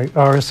for Limerick,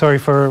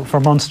 for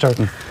Munster.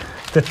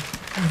 The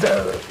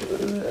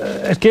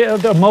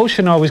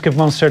emotion always gives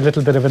Munster a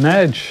little bit of an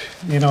edge,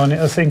 and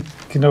I think,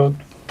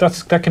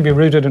 that can be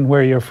rooted in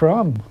where you're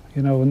from,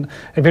 and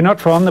if you're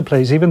not from the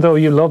place, even though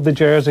you love the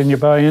jersey and you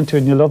buy into it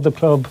and you love the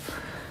club,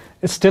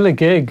 it's still a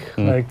gig.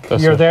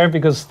 You're there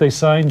because they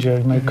signed you.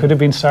 It could have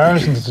been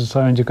Saracens that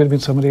signed you. Could have been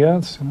somebody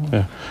else.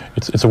 Yeah,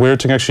 it's a weird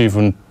thing actually,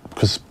 even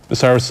because the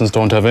Saracens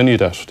don't have any of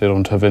that. They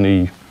don't have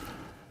any,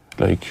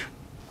 kind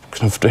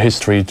of the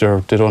history.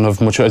 They don't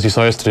have much. As you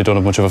saw yesterday, they don't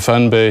have much of a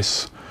fan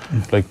base.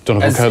 Like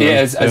Donegal Callan.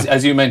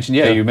 As you mentioned,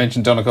 you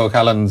mentioned Donegal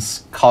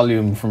Callan's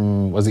column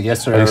from, was it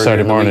yesterday?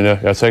 Saturday morning. Yeah,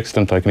 it's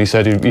excellent. And he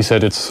said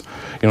it's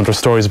there's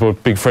stories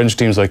about big French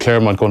teams like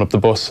Clermont going up the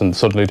bus and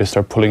suddenly they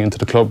start pulling into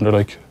the club and they're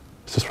like,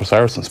 it's just for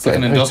Saracens. It's like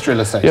an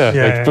industrial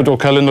estate. But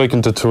O'Callaghan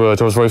likened it to,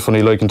 it was very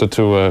funny, likened it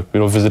to a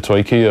visit to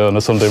IKEA on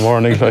a Sunday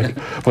morning.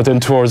 But then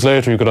 2 hours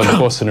later you got on the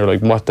bus and you're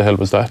like, what the hell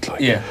was that?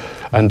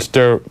 And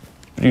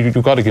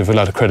you've got to give a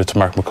lot of credit to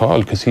Mark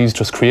McCall, because he's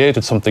just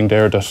created something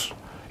there that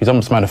he's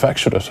almost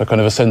manufactured it, a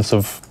kind of a sense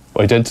of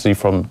identity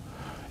from,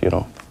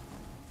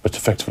 but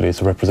effectively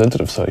it's a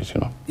representative side,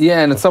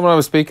 Yeah, and it's someone I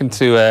was speaking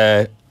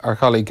to our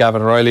colleague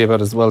Gavin Riley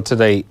about as well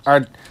today.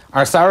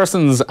 Are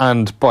Saracens,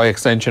 and by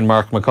extension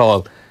Mark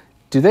McCall,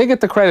 do they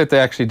get the credit they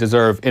actually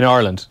deserve in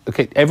Ireland?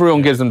 Okay,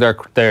 everyone gives them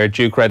their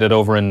due credit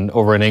over in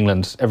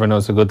England. Everyone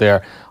knows how good they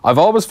are. I've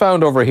always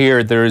found over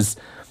here there's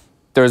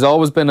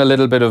always been a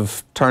little bit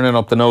of turning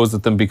up the nose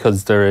at them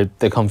because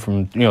they come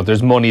from,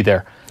 there's money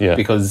there. Yeah.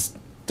 Because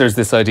there's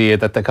this idea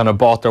that they kind of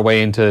bought their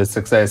way into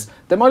success.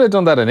 They might have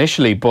done that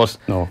initially, but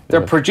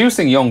they're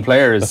producing young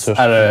players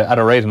at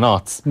a rate of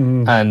knots,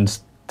 and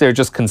they're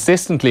just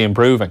consistently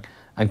improving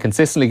and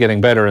consistently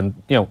getting better.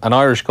 And an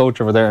Irish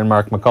coach over there in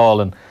Mark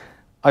McCall, and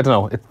I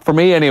don't know, for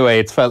me anyway,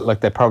 it's felt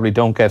like they probably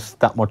don't get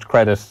that much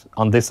credit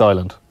on this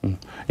island.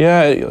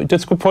 Yeah,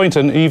 that's a good point.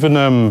 And even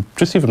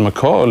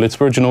McCall, it's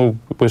weird,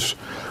 with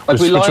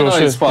we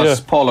lionise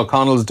what Paul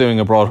O'Connell's doing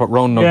abroad, what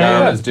Ronan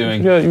O'Gara is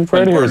doing. When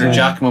Bernard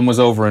Jackman was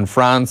over in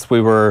France,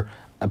 we were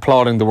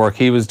applauding the work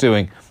he was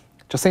doing.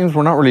 It just seems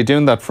we're not really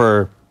doing that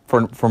for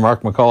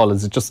Mark McCall.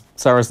 Is it just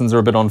Saracens are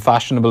a bit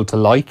unfashionable to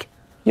like?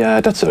 Yeah,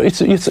 I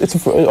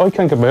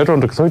can't get my head around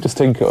it, because I just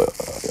think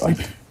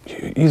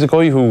he's a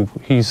guy who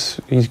he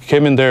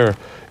came in there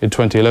in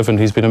 2011.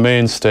 He's been a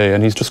mainstay,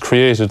 and he's just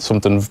created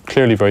something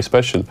clearly very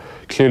special.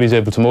 Clearly, he's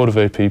able to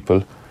motivate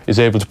people. He's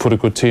able to put a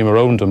good team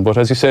around him. But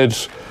as you said,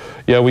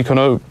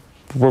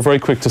 we're very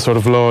quick to sort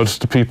of laud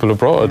the people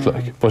abroad.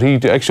 But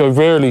I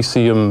rarely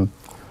see him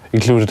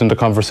included in the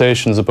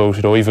conversations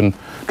about even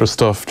there's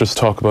stuff. Just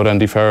talk about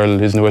Andy Farrell,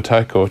 his new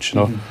attack coach.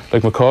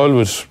 Like McCall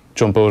would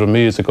jump out at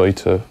me as a guy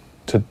to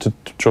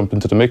jump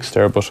into the mix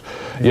there, but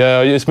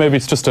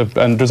it's just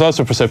and there's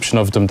also a perception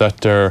of them that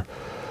they're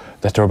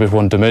a bit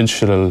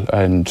one-dimensional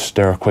and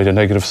they're quite a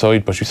negative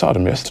side. But you saw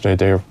them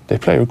yesterday; they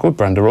play a good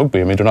brand of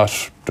rugby. I mean, they're not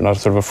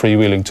sort of a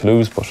freewheeling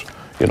Toulouse, but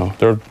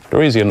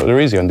they're easy on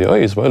the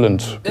eye as well.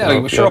 And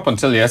up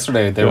until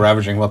yesterday they were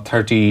averaging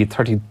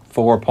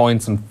 34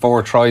 points and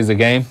 4 tries a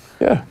game.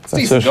 Yeah, it's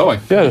decent going.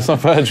 Yeah, it's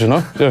not bad,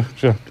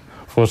 Yeah.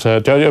 But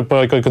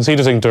I continue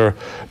to think they're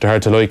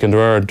hard to like, and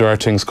there are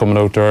things coming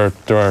out. There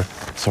are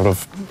sort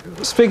of.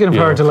 Speaking of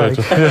hard to like,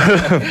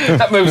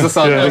 that moves us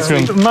on.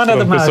 Man of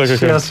the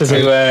match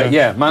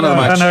yesterday. Man of the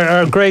match. And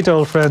our great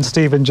old friend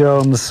Stephen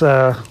Jones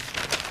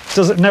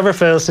never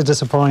fails to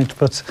disappoint.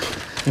 But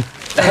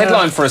the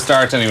headline for a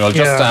start, anyway.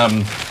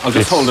 I'll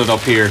just hold it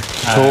up here.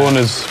 Tone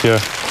is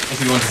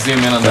If you want to zoom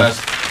in on that.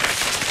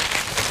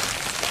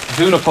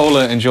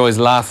 Vunipola enjoys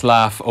last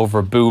laugh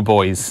over Boo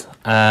Boys.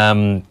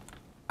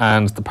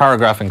 And the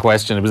paragraph in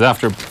question, it was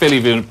after Billy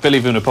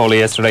Vunipola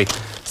yesterday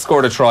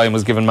scored a try and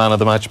was given man of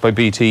the match by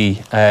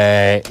BT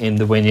in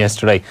the win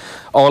yesterday.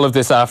 All of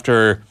this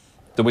after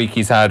the week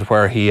he's had,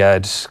 where he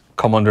had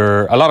come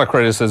under a lot of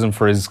criticism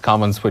for his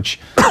comments, which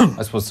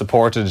I suppose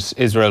supported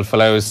Israel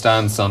Folau's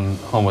stance on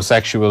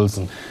homosexuals.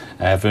 And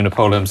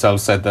Vunipola himself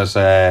said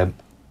that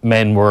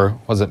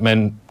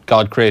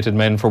God created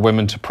men for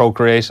women to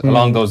procreate,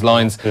 along those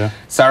lines. Yeah.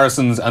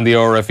 Saracens and the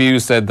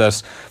ORFU said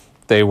that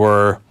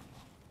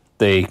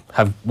they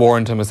have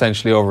warned him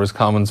essentially over his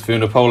comments.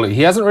 Vunipola,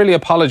 he hasn't really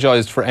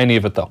apologised for any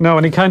of it though. No,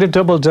 and he kind of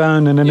doubled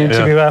down in an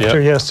interview after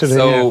yesterday.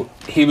 So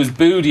he was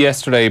booed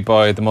yesterday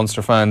by the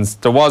Munster fans.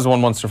 There was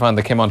one Munster fan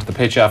that came onto the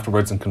pitch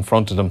afterwards and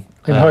confronted him.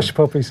 In hush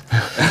puppies.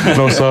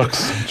 No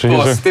socks.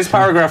 But this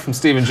paragraph from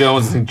Stephen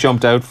Jones, I think,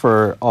 jumped out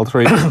for all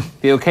three.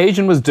 The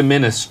occasion was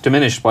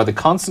diminished by the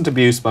constant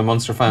abuse by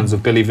Munster fans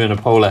of Billy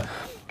Vunipola.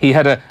 He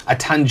had a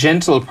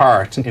tangential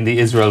part in the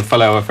Israel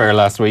Folau affair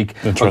last week.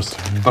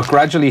 Interesting. But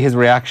gradually his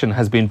reaction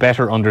has been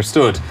better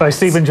understood. By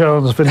Stephen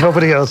Jones, but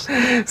nobody else.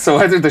 So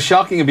whether the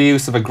shocking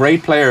abuse of a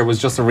great player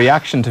was just a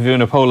reaction to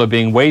Vunipola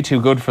being way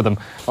too good for them,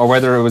 or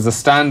whether it was a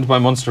stand by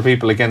Munster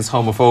people against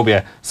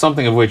homophobia,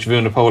 something of which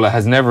Vunipola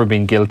has never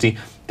been guilty,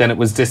 then it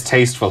was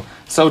distasteful.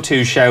 So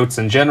too shouts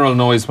and general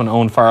noise when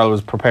Owen Farrell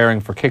was preparing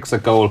for kicks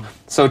at goal.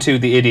 So too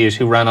the idiot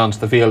who ran onto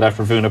the field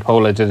after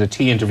Vunipola did a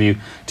TV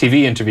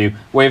interview,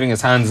 waving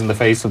his hands in the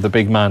face of the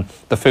big man.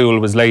 The fool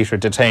was later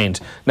detained.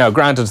 Now,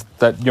 granted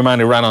that your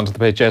man who ran onto the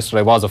pitch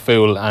yesterday was a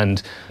fool,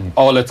 and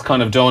all it's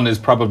kind of done is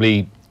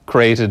probably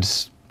created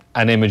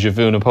an image of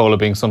Vunipola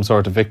being some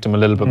sort of victim a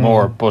little bit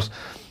more, but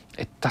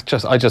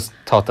I just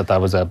thought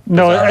that was a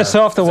bizarre, it's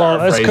off the wall.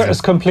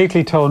 It's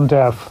completely tone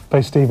deaf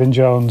by Stephen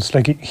Jones.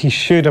 Like he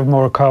should have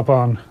more cop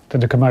on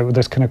than to come out with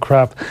this kind of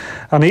crap.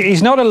 And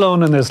he's not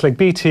alone in this. Like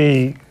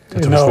BT.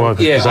 I'll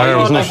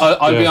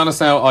be honest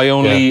now. I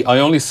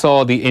only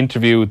saw the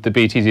interview that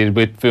BT did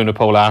with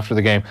Vunipola after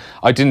the game.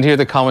 I didn't hear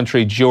the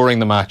commentary during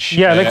the match.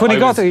 Yeah, like when he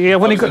got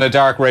in a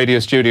dark radio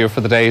studio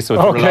for the day, so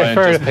it's reliant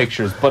on just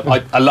pictures. But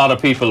a lot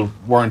of people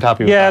weren't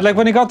happy with that. Yeah, like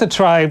when he got the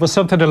try, it was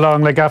something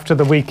along like after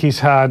the week he's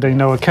had,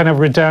 a kind of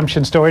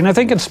redemption story. And I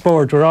think in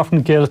sport we're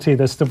often guilty of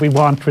this, that we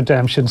want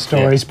redemption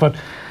stories, but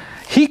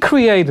he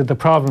created the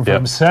problem for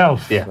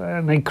himself,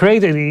 and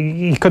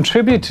he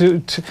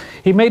contributed to.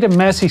 He made a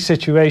messy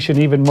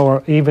situation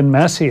even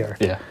messier.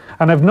 Yeah,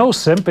 and I've no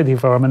sympathy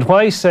for him. And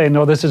why say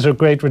no? This is a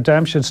great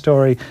redemption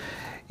story.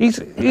 He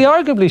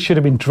arguably should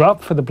have been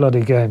dropped for the bloody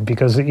game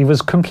because he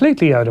was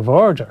completely out of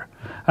order.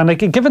 And like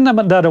giving them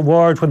that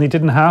award when he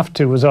didn't have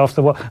to was off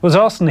the wall. It was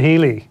Austin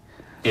Healy,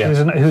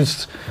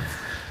 who's.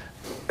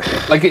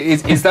 Like,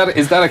 is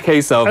that a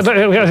case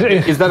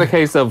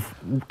of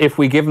if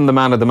we give him the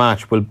man of the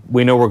match,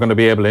 we know we're going to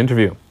be able to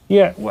interview him?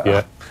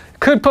 Yeah,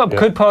 could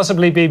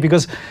possibly be,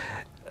 because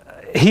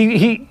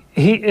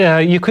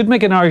you could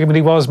make an argument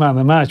he was man of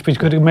the match, but you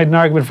could have made an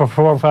argument for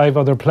 4 or 5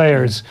 other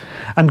players.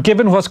 And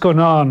given what's going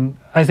on,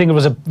 I think it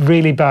was a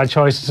really bad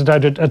choice. It's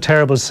a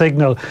terrible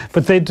signal.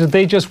 But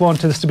they just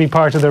wanted this to be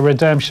part of the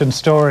redemption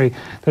story,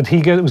 that he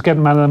was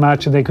getting man of the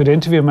match and they could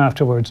interview him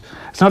afterwards.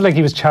 It's not like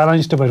he was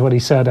challenged about what he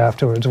said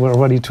afterwards or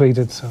what he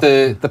tweeted. So.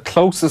 The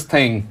closest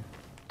thing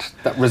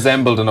that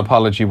resembled an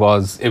apology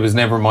was, it was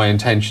never my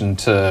intention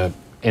to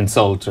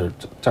insult or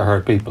to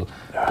hurt people.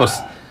 But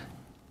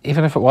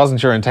even if it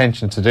wasn't your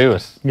intention to do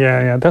it,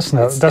 that's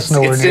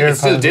nowhere near. It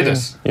still did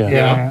it.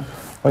 Yeah.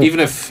 Even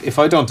if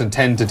I don't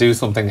intend to do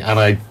something and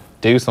I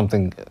do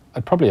something,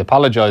 I'd probably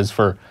apologise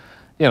for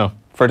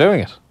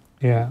doing it.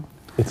 Yeah.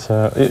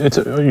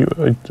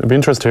 I'd be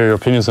interested to hear your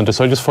opinions on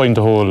this. I just find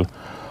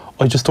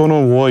I just don't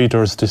know why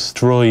there's this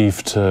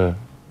drive to,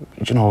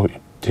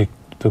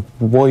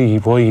 why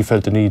he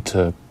felt the need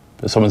to,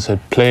 as someone said,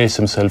 place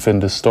himself in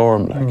the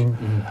storm,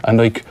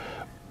 and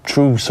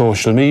through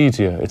social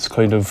media, it's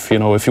kind of,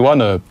 if you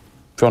want to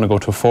go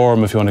to a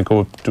forum, if you want to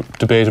go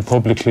debate it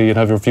publicly and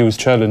have your views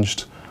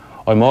challenged,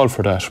 I'm all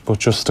for that. But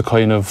just to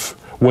kind of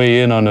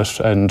weigh in on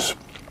it, and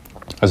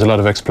as a lot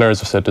of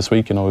ex-players have said this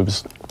week,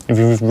 if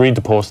you read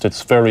the post,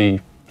 it's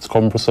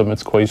cumbersome,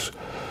 it's quite,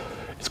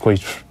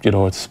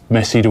 it's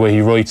messy the way he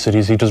writes it.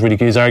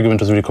 His argument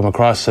doesn't really come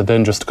across, and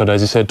then just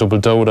as you said, double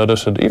down on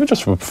it. And even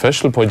just from a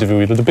professional point of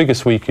view, the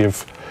biggest week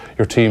of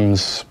your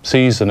team's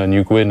season, and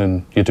you go in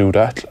and you do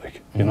that,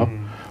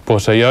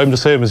 But I'm the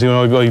same as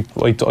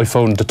I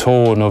found the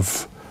tone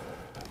of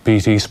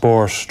BT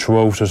Sport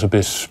throughout it a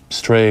bit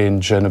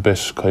strange and a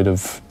bit kind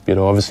of,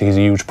 obviously he's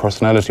a huge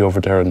personality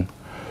over there, and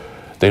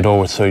they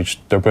know it's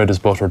their bread is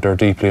buttered, they're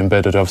deeply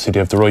embedded. Obviously they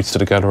have the rights to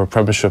the Gallagher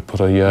Premiership,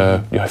 but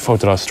I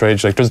found it all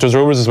strange. Like there's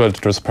rumours as well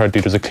that there's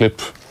a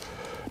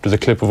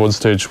clip of one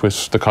stage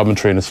with the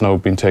commentary, and it's now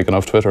been taken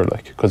off Twitter,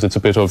 because it's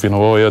a bit of, he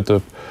had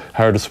the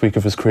hardest week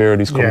of his career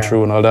and he's come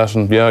through and all that,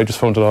 and I just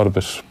found it all a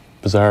bit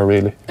bizarre,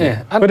 really.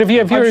 Yeah. But if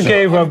you're a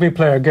gay rugby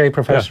player, gay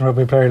professional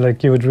rugby player,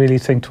 you would really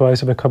think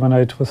twice about coming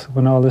out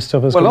when all this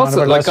stuff is going on.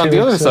 Well, also, on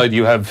the other side,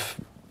 you have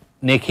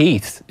Nick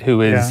Heath,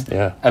 who is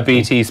a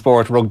BT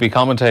Sport rugby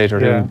commentator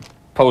who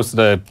posted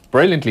a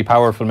brilliantly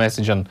powerful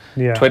message on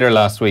Twitter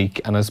last week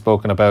and has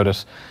spoken about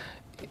it.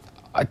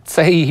 I'd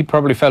say he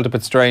probably felt a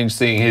bit strange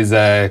seeing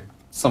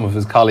some of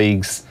his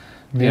colleagues,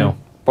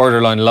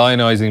 borderline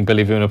lionising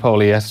Billy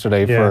Vunipola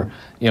yesterday for,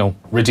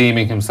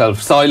 redeeming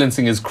himself,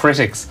 silencing his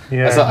critics.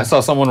 Yeah. I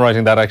saw someone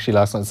writing that actually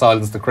last night,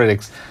 silence the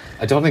critics.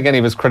 I don't think any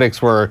of his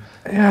critics were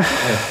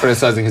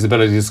criticising his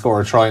ability to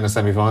score a try in a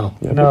semi-final.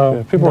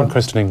 Yeah, people aren't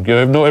questioning.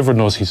 Everyone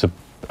knows he's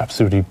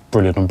absolutely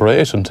brilliant number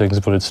 8 and things,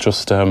 but it's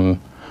just, it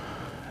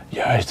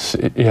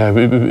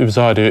was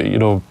odd.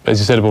 As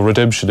you said about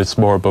redemption, it's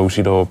more about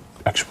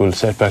actual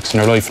setbacks in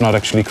your life, not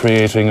actually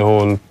creating a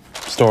whole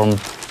storm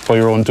by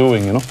your own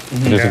doing.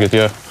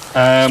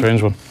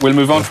 Strange one. We'll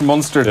move on from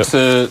Munster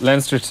to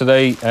Leinster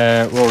today.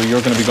 Rory,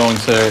 you're going to be going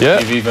to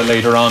Aviva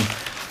later on.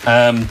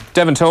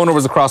 Devon Toner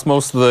was across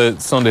most of the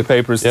Sunday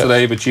papers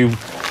today, but you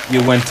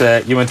went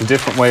a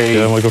different way.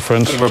 Yeah, my good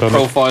friend. Sort of a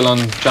profile on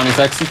Johnny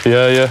Sexton.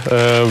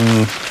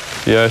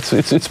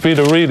 It's been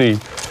a really.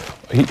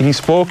 He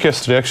spoke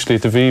yesterday actually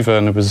at the Viva,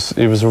 and it was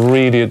a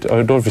really, I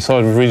don't know if you saw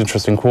it, a really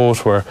interesting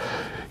quote where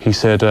he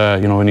said,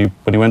 when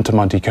he went to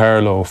Monte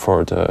Carlo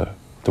for the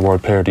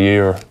World Player of the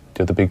Year,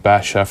 the big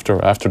bash after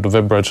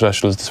November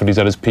Internationals, that's when he's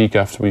at his peak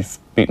after we've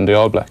beaten the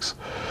All Blacks,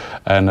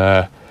 and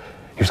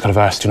he was kind of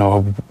asked,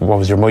 what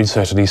was your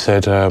mindset? And he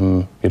said,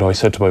 I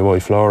said to my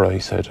wife Laura, he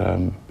said,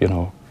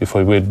 if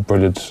I win,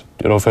 brilliant.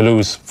 If I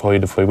lose,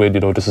 fine. If I win,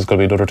 this is going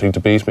to be another thing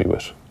to beat me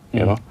with.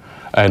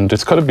 And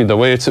it's kind of been the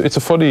way. It's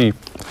been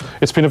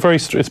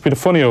a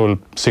funny old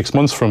 6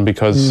 months for him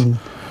because,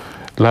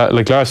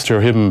 last year,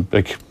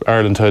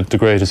 Ireland had the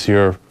greatest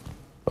year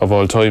of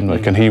all time.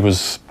 And he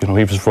was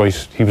right.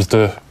 He was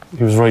at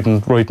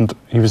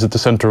the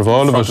centre of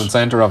all of it. Front and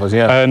centre of it,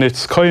 yeah. And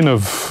it's kind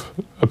of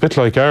a bit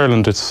like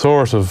Ireland. It's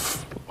sort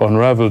of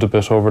unravelled a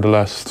bit over the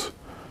last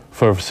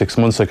 5 or 6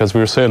 months. As we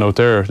were saying out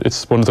there,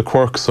 it's one of the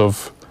quirks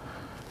of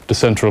the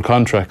central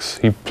contracts.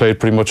 He was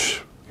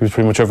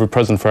pretty much ever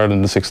present for Ireland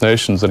in the Six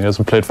Nations, and he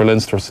hasn't played for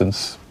Leinster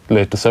since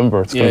late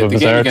December. It's kind of a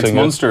bizarre the game against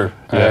Munster,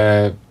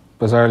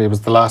 bizarrely, it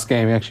was the last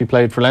game he actually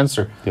played for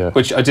Leinster,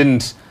 which I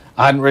hadn't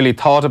really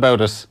thought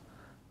about it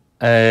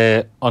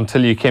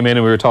until you came in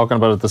and we were talking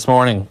about it this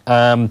morning.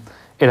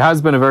 It has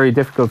been a very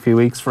difficult few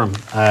weeks for him,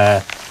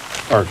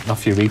 or not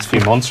few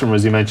months from him,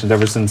 as you mentioned,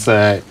 ever since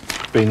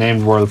being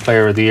named World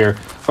Player of the Year.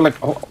 But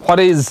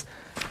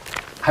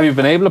have you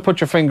been able to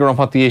put your finger on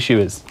what the issue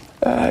is?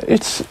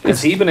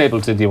 Has he been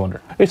able to, do you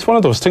wonder? It's one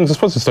of those things. I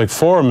suppose it's like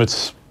form.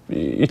 It's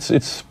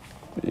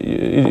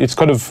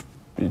kind of,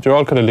 they're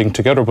all kind of linked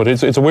together. But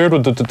it's a weird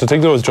one. The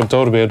thing that always jumped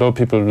out at me, I know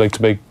people like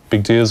to make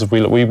big deals of.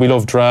 We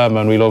love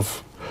drama and we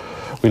love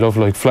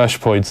like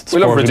flashpoints.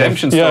 We love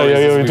redemption stories.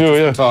 Yeah, we do.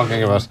 Yeah,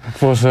 talking about.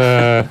 But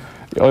I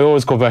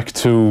always go back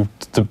to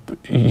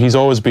he's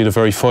always been a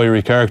very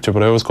fiery character.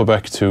 But I always go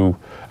back to,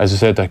 as you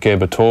said, that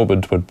game at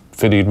Tobin when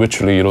Vinny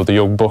Wycherley, the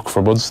young buck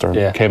for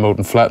Munster, came out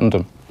and flattened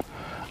him.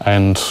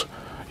 And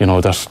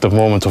that's the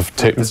moment of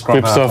whips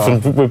off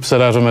and whips it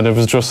at him, and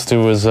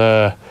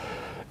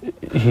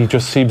he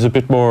just seems a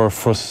bit more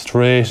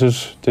frustrated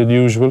than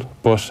usual.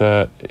 But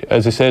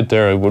as I said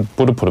there, I would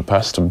have put it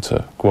past him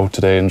to go out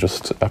today and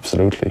just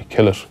absolutely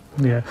kill it.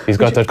 Yeah, he's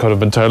got that kind of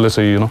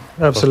mentality,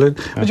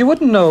 Absolutely, but you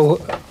wouldn't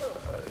know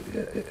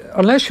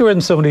unless you're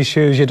in somebody's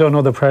shoes. You don't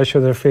know the pressure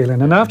they're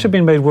feeling. And after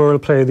being made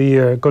World Player of the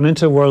Year, going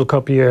into a World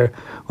Cup year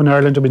when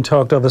Ireland have been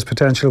talked of as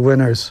potential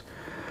winners.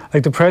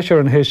 The pressure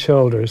on his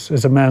shoulders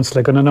is immense.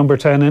 On a number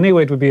 10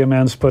 anyway, it would be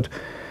immense. But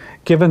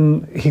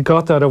given he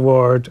got that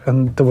award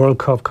and the World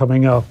Cup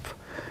coming up,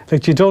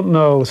 you don't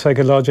know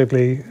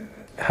psychologically,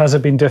 has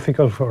it been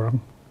difficult for him?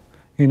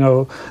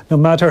 No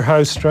matter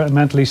how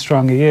mentally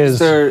strong he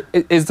is.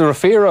 Is there a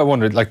fear, I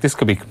wonder, this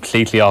could be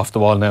completely off the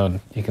wall now,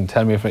 and you can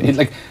tell me if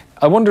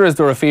I wonder, is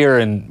there a fear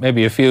in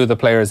maybe a few of the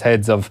players'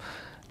 heads of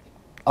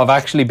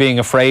actually being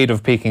afraid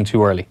of peaking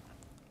too early?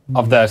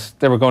 Of that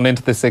they were going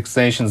into the Six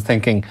Nations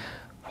thinking,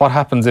 what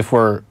happens if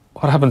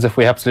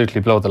we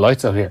absolutely blow the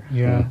lights out here?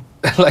 Yeah.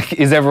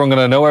 Is everyone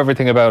going to know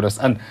everything about us?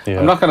 And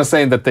I'm not going to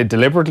say that they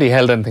deliberately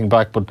held anything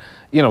back, but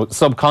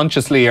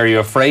subconsciously, are you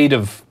afraid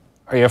of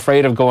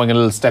going a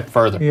little step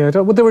further? Yeah.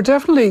 Well, they were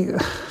definitely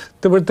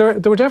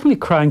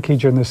cranky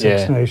during the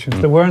Six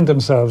Nations. They weren't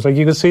themselves.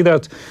 You could see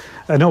that.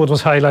 I know it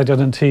was highlighted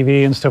on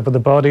TV and stuff with the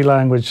body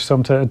language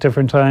at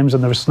different times,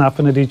 and they were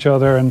snapping at each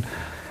other, and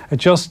it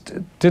just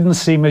didn't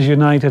seem as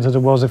united as it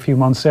was a few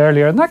months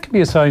earlier, and that can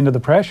be a sign of the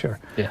pressure.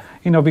 Yeah.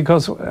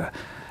 Because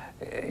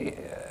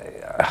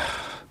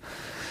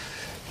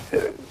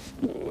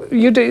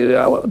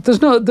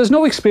there's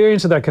no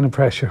experience of that kind of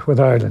pressure with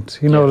Ireland.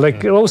 07,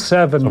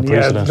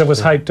 that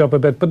was hyped up a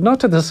bit, but not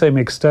to the same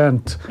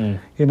extent.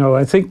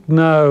 I think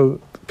now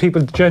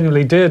people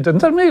genuinely did,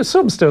 and maybe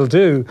some still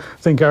do,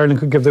 think Ireland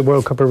could give the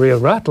World Cup a real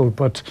rattle.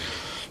 But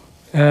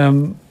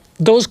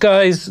those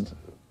guys,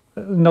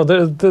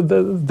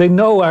 they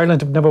know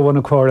Ireland have never won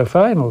a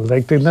quarter-final.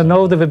 They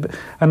know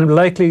and a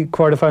likely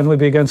quarter-final will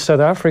be against South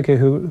Africa,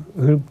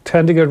 who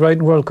tend to get right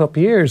in World Cup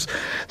years.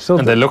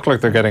 And they look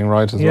like they're getting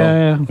right as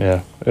well.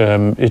 Yeah.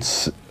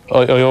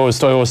 I always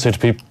say to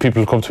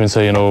people who come to me and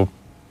say,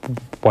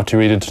 what do you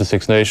read into the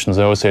Six Nations?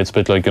 I always say it's a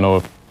bit like,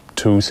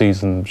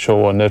 two-season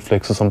show on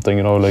Netflix or something,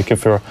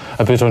 if you're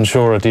a bit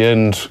unsure at the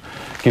end,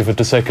 give it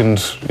the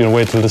second,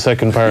 wait till the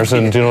second part,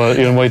 and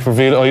you might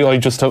reveal. I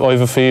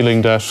have a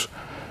feeling that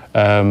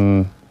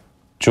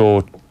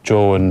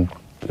Joe and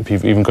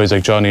even guys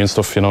like Johnny and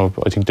stuff,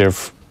 I think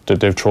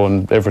they've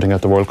thrown everything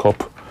at the World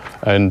Cup.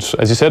 And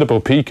as you said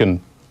about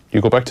Pekin,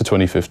 you go back to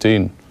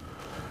 2015.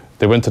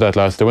 They went to that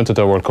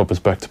World Cup as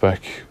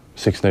back-to-back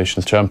Six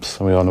Nations champs,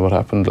 and we all know what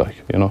happened.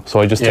 So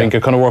I just think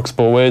it kind of works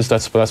both ways.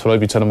 That's what I'd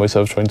be telling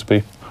myself, trying to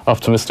be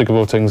optimistic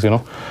about things.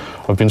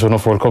 I've been to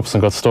enough World Cups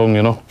and got stung.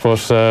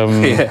 But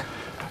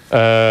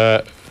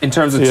in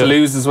terms of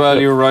Toulouse as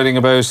well, you were writing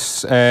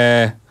about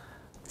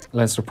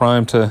Leinster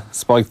Prime to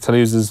spike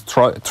Toulouse's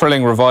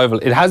thrilling revival.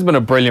 It has been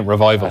a brilliant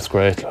revival. That's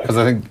great. Because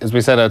I think, as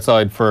we said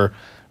outside, for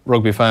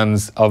rugby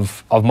fans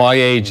of my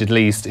age at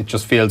least, it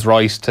just feels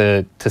right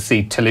to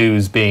see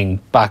Toulouse being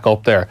back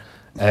up there,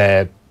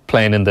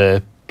 playing in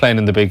the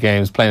big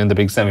games, playing in the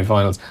big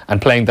semi-finals,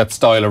 and playing that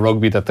style of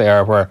rugby that they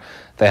are, where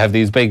they have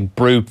these big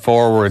brute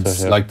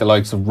forwards like the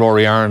likes of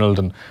Rory Arnold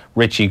and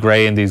Richie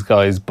Gray and these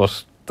guys,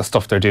 but the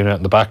stuff they're doing out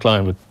in the back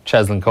line with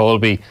Cheslin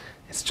Colby,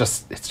 it's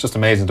just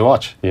amazing to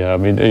watch. Yeah, I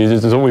mean,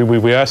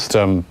 we asked,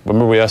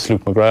 remember we asked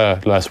Luke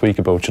McGrath last week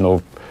about,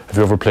 have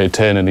you ever played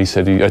 10? And he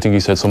said, I think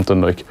he said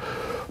something like,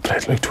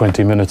 played like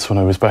 20 minutes when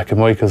I was back in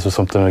Michael's or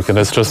something like, and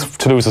it's just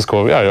Toulouse is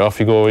going, off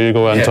you go,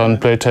 Anton,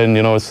 play 10,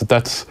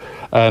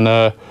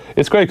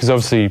 it's great because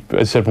obviously,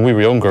 as I said, when we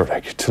were younger,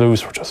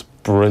 Toulouse were just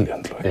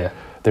brilliant.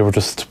 They were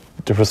just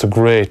a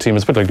great team.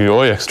 It's a bit like the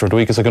Ajax the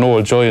week. It's like an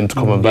old giant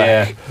coming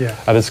back.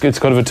 And it's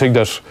kind of a thing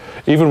that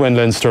even when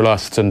Leinster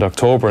lost in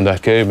October in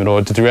that game,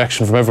 the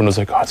reaction from everyone was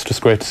like, it's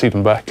just great to see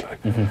them back.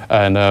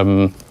 And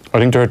I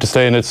think they're here to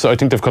stay, and I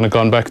think they've kind of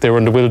gone back. They were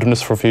in the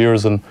wilderness for a few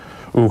years, and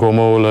Ugo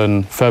Mola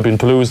and Fabian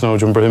Toulouse now,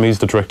 do you remember him? He's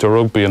the director of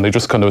rugby, and they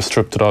just kind of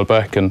stripped it all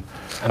back. And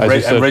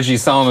Reggie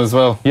Son as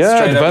well.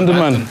 Yeah, the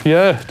Vanderman.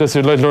 Yeah, that's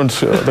what I learned.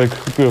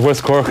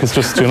 West Cork is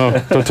just,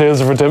 the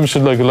tales of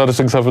redemption. A lot of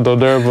things haven't done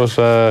there, but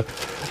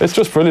it's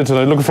just brilliant. And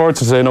I'm looking forward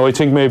to today. Now, I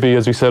think maybe,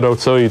 as we said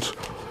outside,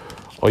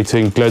 I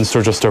think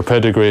Leinster, just their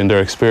pedigree and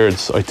their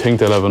experience, I think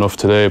they'll have enough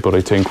today. But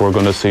I think we're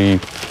going to see,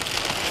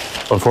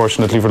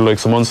 unfortunately for the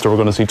likes of Munster, we're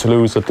going to see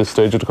Toulouse at this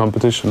stage of the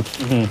competition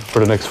for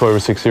the next 5 or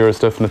 6 years,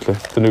 definitely.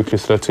 The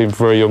nucleus of that team,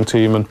 very young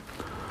team,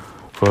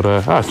 but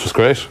it's just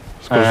great.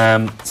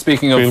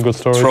 Speaking of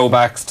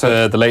throwbacks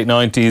to the late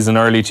 90s and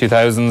early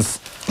 2000s,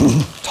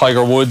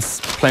 Tiger Woods,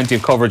 plenty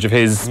of coverage of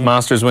his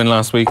Masters win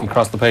last week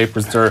across the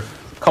papers. There are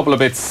a couple of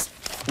bits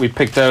we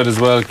picked out as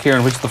well.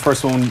 Kieran, which is the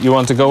first one you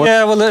want to go with?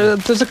 Yeah, well,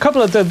 there's a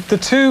couple of the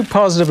two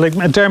positive, like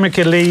Dermot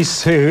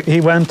Gilleese,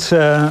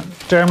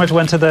 Dermot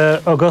went to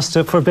the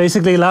Augusta for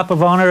basically lap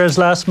of honour his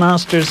last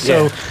Masters.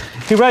 So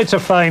he writes a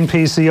fine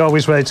piece. He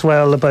always writes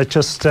well about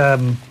just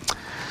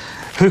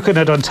hooking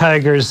it on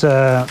Tiger's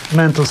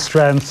mental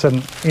strength,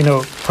 and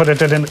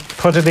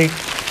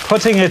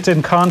putting it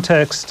in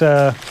context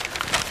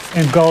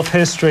in golf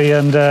history.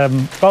 And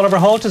Oliver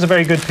Holt is a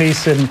very good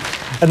piece in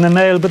the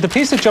Mail, but the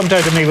piece that jumped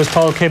out at me was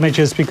Paul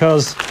Kimmage's,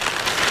 because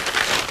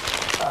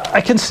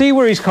I can see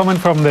where he's coming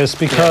from this,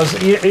 because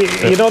you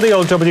know the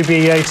old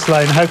W.B. Yeats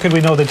line, how can we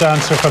know the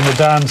dancer from the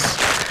dance?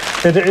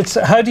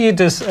 How do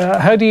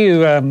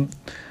you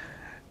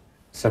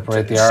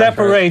separate the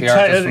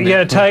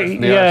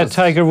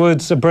Tiger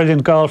Woods, a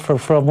brilliant golfer,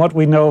 from what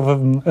we know of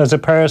him as a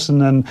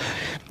person. And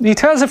he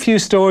tells a few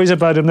stories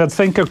about him that I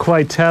think are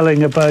quite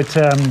telling about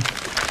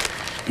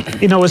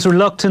his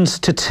reluctance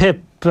to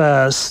tip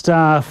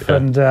staff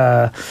and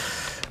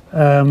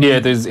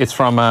it's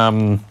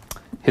from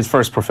his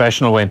first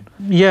professional win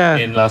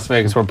in Las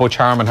Vegas, where Butch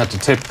Harmon had to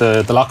tip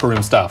the locker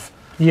room staff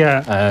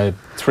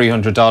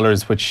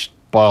 $300, which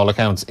by all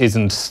accounts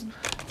isn't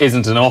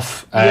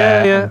enough.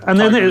 And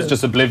then he was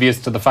just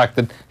oblivious to the fact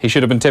that he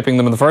should have been tipping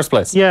them in the first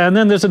place. Yeah, and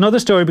then there's another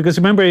story, because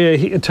remember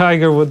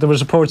Tiger, there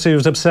was reports he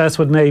was obsessed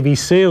with Navy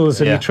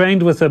SEALs, and he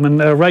trained with them, and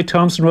Wright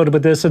Thompson wrote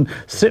about this, and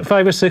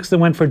 5 or 6 of them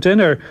went for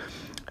dinner,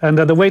 and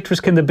the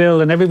waitress came the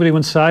bill, and everybody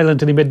went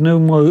silent, and he made no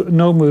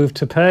move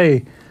to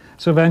pay.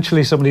 So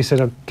eventually somebody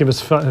said, give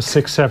us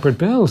 6 separate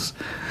bills.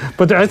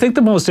 But I think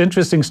the most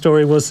interesting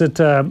story was that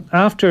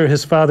after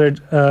his father,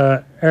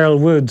 Earl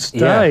Woods,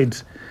 died,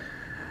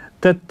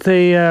 that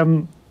they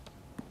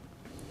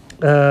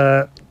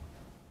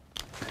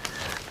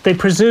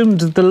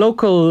presumed the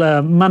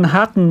local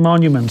Manhattan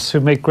Monuments,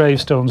 who make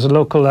gravestones, a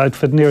local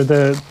outfit near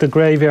the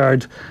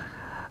graveyard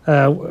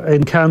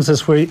in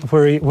Kansas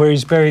where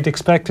he's buried,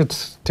 expected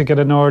to get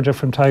an order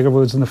from Tiger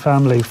Woods and the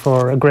family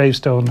for a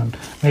gravestone, and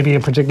maybe a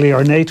particularly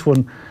ornate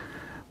one.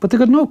 But they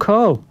got no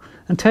call.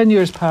 And 10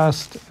 years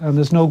passed and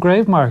there's no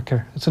grave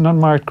marker. It's an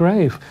unmarked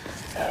grave,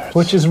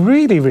 which is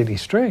really, really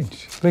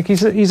strange. Like,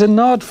 he's an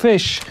odd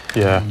fish.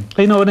 Yeah.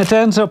 And it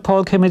ends up,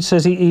 Paul Kimmage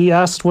says he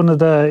asked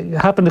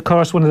happened to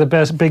course one of the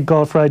best big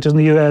golf writers in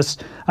the US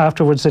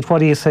afterwards, said, what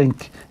do you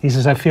think? He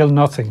says, I feel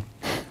nothing.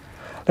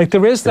 Like,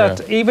 there is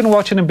that, even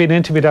watching him being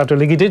interviewed after,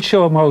 like, he did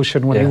show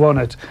emotion when he won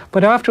it,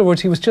 but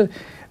afterwards he was just,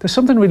 there's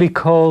something really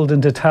cold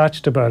and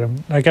detached about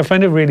him. Like, I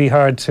find it really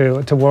hard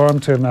to warm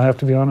to him, I have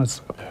to be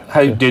honest.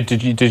 How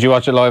did you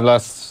watch it live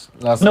last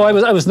last No,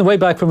 night? I was on the way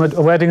back from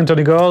a wedding in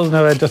Donegal.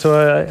 No,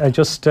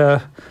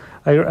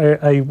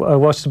 I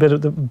watched a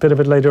bit of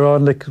it later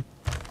on. Like,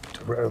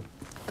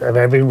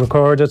 I've been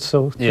recorded,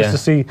 so just to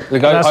see.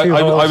 Like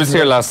I was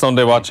here last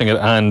Sunday watching it,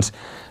 and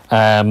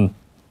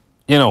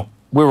you know,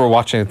 we were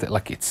watching it.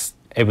 Like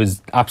it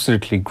was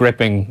absolutely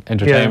gripping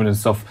entertainment and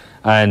stuff.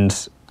 And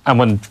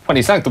when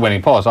he sank the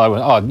winning putt, I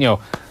went, oh, you know,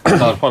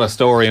 God, what a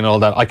story and all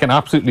that. I can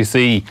absolutely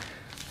see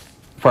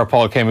where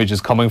Paul Kimmage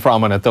is coming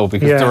from in it, though,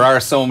 because there are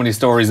so many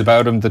stories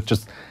about him that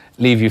just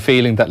leave you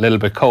feeling that little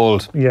bit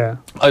cold. Yeah.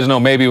 I don't know,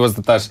 maybe it was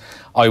that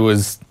I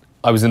was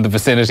in the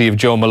vicinity of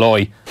Joe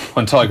Malloy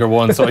when Tiger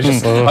won, so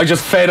I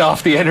just fed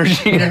off the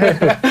energy.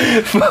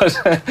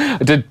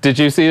 But did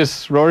you see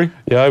it, Rory?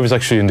 Yeah, I was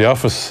actually in the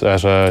office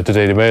at the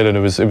Daily Mail, and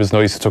it was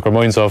nice. It took our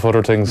minds off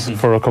other things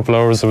for a couple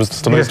of hours. It was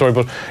just a nice story.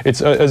 But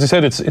it's as you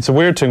said, it's a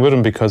weird thing with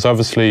him, because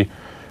obviously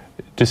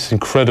this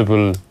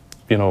incredible,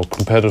 you know,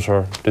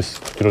 competitor, this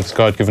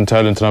God-given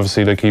talent, and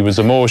obviously like he was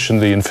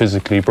emotionally and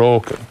physically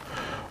broken.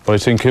 But I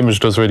think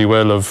Kimmage does really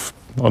well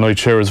and I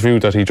share his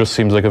view that he just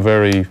seems like a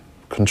very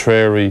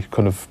contrary,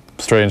 kind of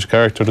strange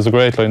character. There's a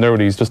great line there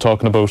where he's just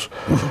talking about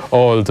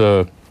all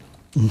the,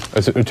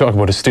 we're talking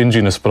about his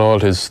stinginess, but all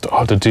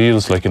the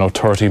deals, like, you know,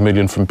 30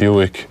 million from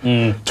Buick,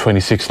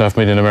 26.5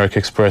 million American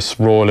Express,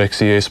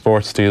 Rolex, EA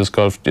Sports deals,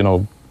 golf, you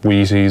know,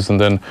 Wheaties,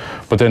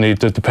 but then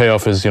the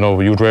payoff is, you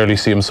know, you'd rarely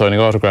see him signing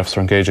autographs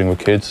or engaging with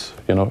kids.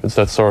 You know, it's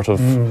that sort of.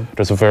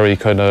 There's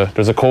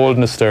a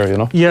coldness there. You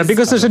know. Yeah,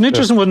 because there's an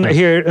interesting one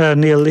here,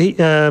 Neil.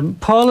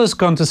 Paul has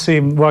gone to see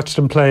him, watched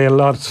him play a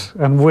lot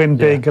and win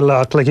big a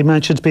lot. Like he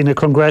mentioned, being a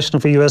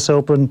congressional for US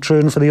Open,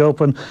 Troon for the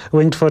Open,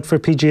 Winged Foot for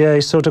PGA,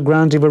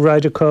 Sotogrande with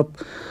Ryder Cup.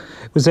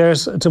 Was there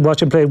to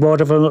watch him play at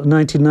Waterville in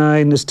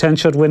 '99, his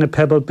 10-shot win at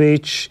Pebble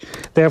Beach,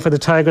 there for the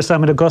Tiger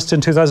Slam in Augusta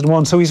in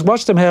 2001. So he's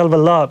watched him a hell of a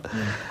lot.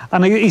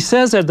 And he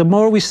says that the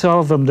more we saw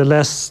of him, the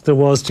less there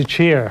was to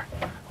cheer,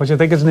 which I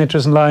think is an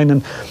interesting line.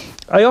 And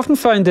I often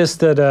find this,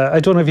 that I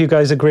don't know if you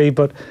guys agree,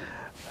 but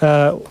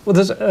if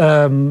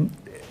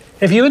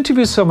you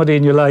interview somebody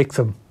and you like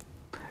them,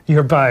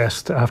 you're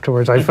biased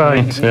afterwards, I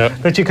find.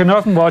 That you can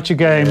often watch a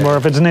game, or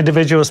if it's an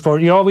individual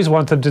sport, you always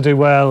want them to do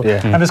well.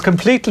 And it's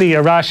completely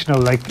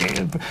irrational, like,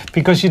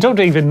 because you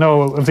don't even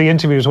know of the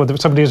interviews whether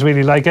somebody is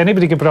really like.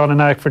 Anybody can put on an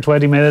act for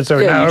 20 minutes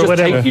or an hour or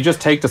whatever. You just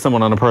take to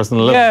someone on a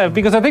personal level. Yeah,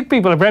 because I think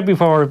people have read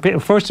before,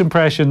 first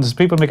impressions,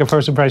 people make a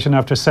first impression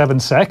after 7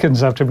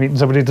 seconds after meeting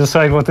somebody to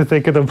decide what to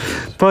think of them.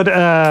 But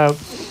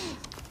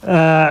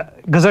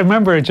because I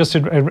remember just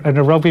in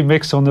a rugby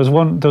mix zone, there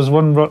was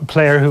one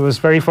player who was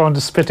very fond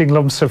of spitting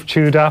lumps of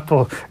chewed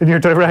apple in your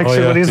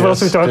direction when he was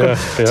supposed to be talking.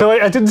 So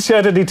I didn't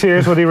shed any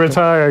tears when he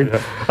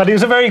retired. And he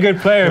was a very good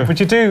player, but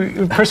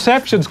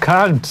perceptions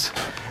count.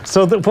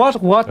 So what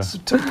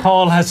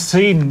Paul has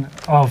seen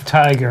of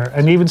Tiger,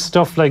 and even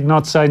stuff like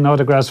not signing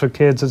autographs for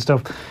kids and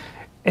stuff,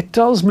 it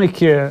does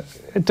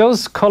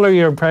colour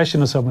your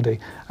impression of somebody.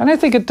 And I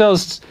think it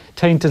does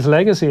taint his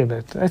legacy a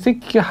bit. I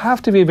think you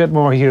have to be a bit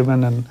more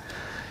human, and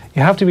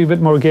you have to be a bit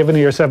more given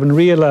of yourself and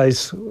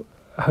realise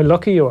how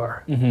lucky you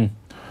are. And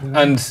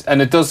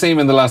it does seem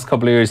in the last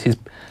couple of years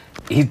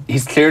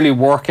he's clearly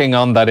working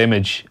on that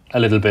image a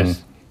little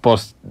bit.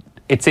 But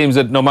it seems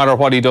that no matter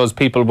what he does,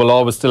 people will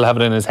always still have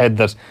it in his head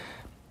that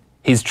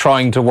he's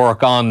trying to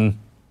work on.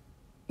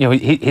 You know,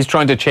 he's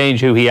trying to change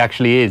who he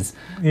actually is.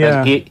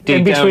 Yeah.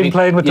 In between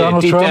playing with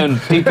Donald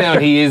Trump. Deep down,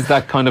 he is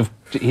that kind of.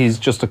 He's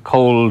just a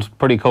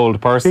pretty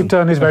cold person. Deep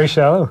down, he's very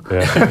shallow.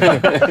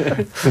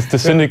 The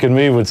cynic in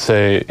me would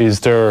say, is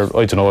there?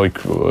 I don't know. I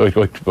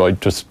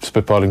just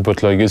spitballing,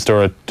 but like,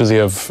 does he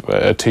have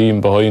a team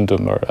behind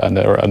him, and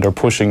they're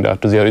pushing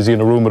that? Is he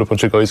in a room with a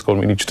bunch of guys going,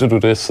 "We need you to do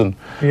this, and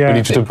we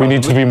need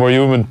to be more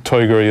human,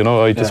 Tiger"? You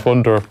know, I just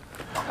wonder.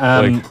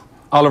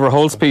 Oliver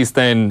Holt's piece,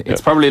 then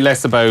it's probably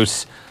less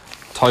about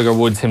Tiger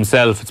Woods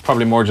himself. It's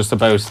probably more just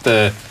about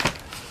the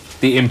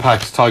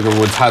impact Tiger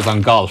Woods has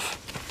on golf.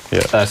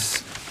 That,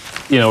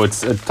 you know, I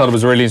thought it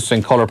was a really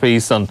interesting colour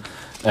piece on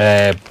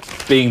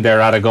being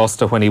there at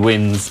Augusta when he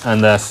wins,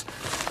 and that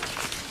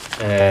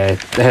the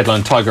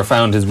headline, Tiger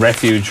found his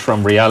refuge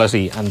from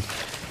reality, and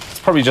it's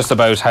probably just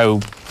about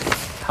how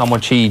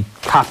much he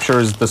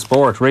captures the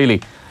sport,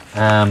 really.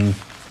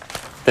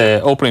 The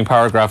opening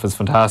paragraph is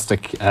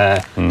fantastic.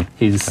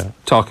 He's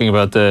talking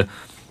about the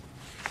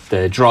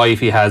drive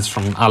he has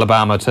from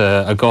Alabama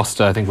to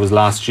Augusta, I think it was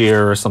last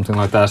year or something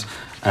like that,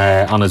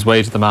 on his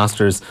way to the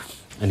Masters.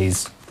 And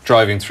he's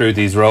driving through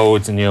these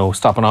roads and, you know,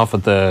 stopping off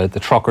at the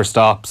trucker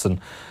stops,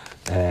 and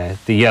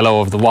the yellow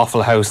of the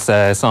Waffle House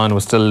sign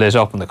was still lit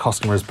up, and the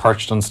customers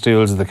perched on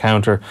stools at the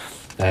counter,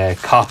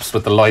 cops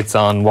with the lights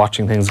on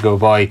watching things go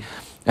by.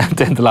 And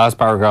then the last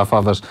paragraph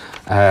of it,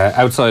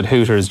 outside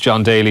Hooters,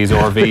 John Daly's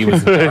RV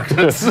was in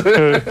darkness.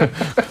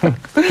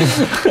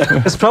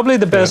 It's probably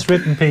the best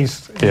written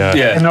piece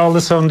in all the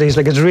Sundays.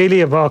 Like, it's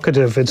really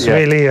evocative. It's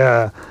really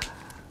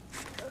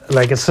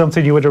like, it's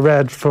something you would have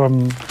read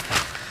from,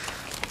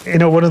 you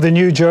know, one of the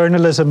new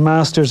journalism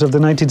masters of the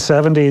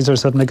 1970s or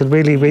something. Like, it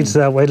really reads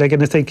that way. Like,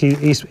 and I think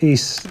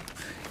he's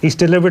he's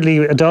deliberately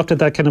adopted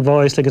that kind of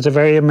voice. Like, it's a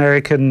very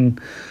American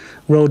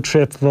road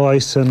trip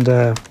voice, and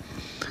I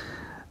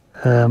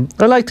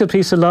like the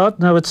piece a lot.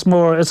 Now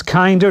it's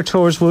kinder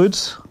towards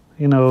Woods.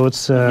 You know,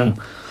 it's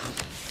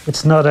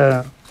not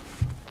a.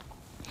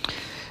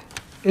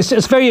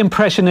 It's very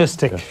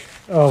impressionistic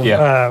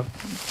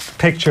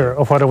picture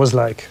of what it was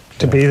like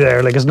to be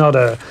there. Like, it's not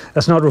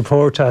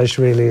reportage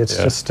really. It's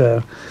just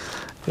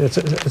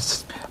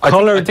it's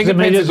colour. I think it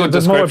paints a good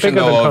description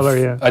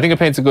though. I think it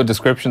paints a good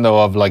description though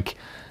of, like,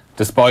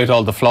 despite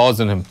all the flaws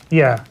in him,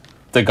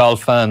 the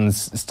golf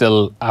fans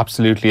still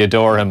absolutely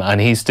adore him, and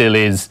he still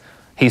is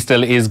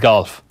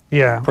golf.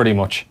 Yeah, pretty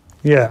much.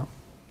 Yeah.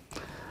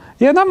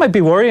 Yeah, that might be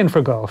worrying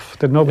for golf,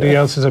 that nobody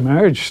else has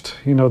emerged,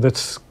 you know,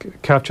 that's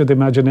captured the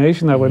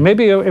imagination that way.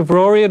 Maybe if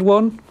Rory had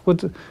won,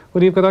 would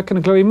he have got that kind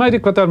of glory? He might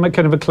have got that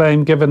kind of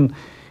acclaim, given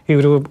he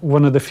would have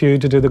one of the few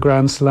to do the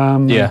Grand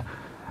Slam. Yeah.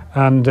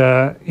 And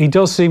he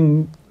does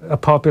seem a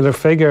popular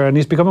figure, and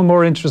he's become a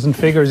more interesting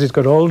figure as he's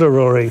got older,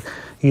 Rory.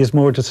 He has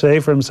more to say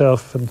for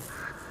himself. And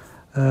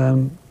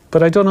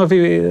but I don't know if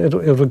it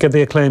would get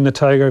the acclaim that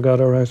Tiger got,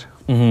 all right.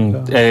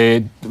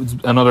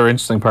 Another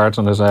interesting part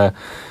on it,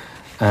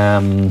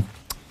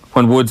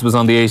 when Woods was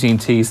on the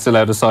 18th tee, still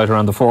out of sight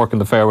around the fork in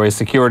the fairway, a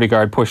security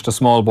guard pushed a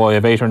small boy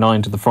of 8 or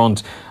 9 to the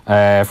front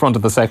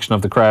of the section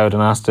of the crowd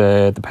and asked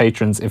the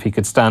patrons if he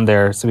could stand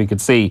there so he could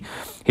see.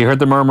 He heard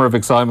the murmur of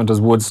excitement as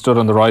Woods stood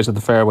on the right of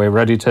the fairway,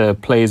 ready to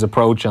play his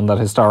approach on that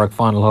historic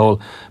final hole.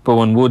 But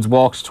when Woods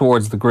walked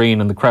towards the green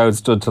and the crowd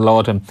stood to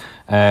laud him,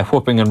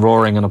 whooping and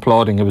roaring and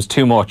applauding, it was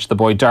too much. The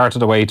boy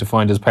darted away to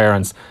find his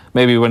parents.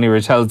 Maybe when he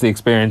retells the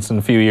experience in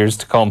a few years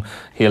to come,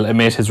 he'll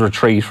admit his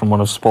retreat from one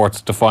of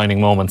sport's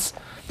defining moments.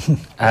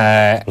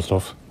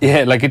 Stuff.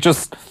 Yeah, like, it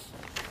just,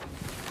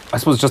 I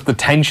suppose, just the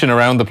tension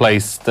around the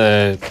place,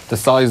 the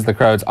size of the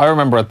crowds. I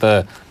remember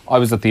I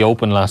was at the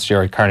Open last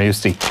year at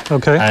Carnoustie.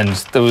 Okay. And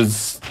there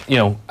was, you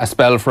know, a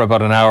spell for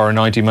about an hour,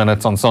 90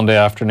 minutes on Sunday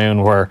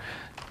afternoon where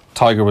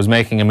Tiger was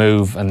making a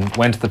move and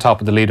went to the top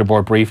of the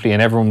leaderboard briefly,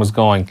 and everyone was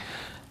going,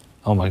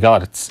 oh my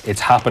God, it's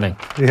happening.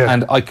 Yeah.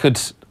 And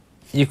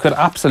you could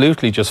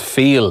absolutely just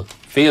feel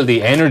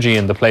the energy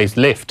in the place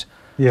lift.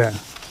 Yeah.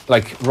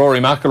 Like, Rory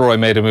McIlroy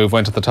made a move,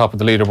 went to the top of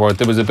the leaderboard.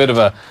 There was a bit of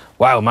a,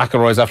 wow,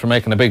 McIlroy's after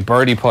making a big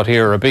birdie putt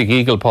here or a big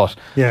eagle putt.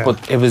 Yeah.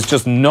 But it was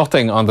just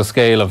nothing on the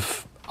scale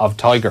of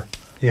Tiger.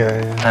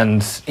 Yeah.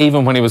 And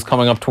even when he was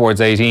coming up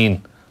towards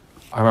 18,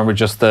 I remember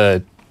just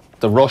the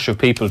rush of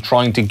people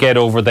trying to get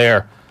over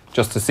there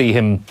just to see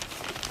him.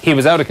 He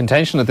was out of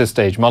contention at this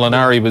stage.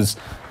 Molinari was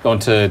going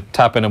to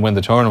tap in and win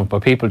the tournament,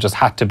 but people just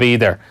had to be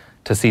there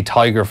to see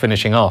Tiger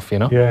finishing off, you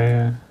know?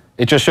 Yeah.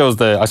 It just shows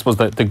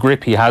the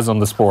grip he has on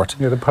the sport.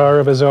 Yeah, the power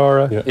of his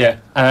aura.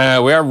 Yeah.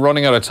 We are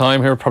running out of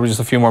time here, probably just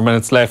a few more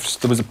minutes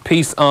left. There was a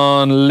piece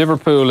on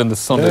Liverpool in the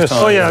Sunday Times.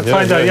 Oh yeah,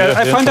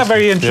 I find that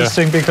very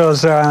interesting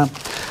because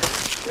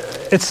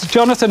it's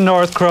Jonathan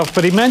Northcroft,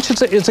 but he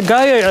mentions it's a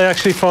guy I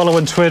actually follow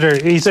on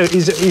Twitter. He's a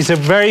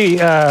very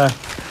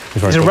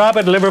he's a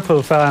rabid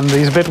Liverpool fan.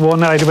 He's a bit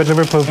one-eyed about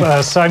Liverpool.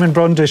 Simon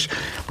Brundish,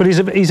 but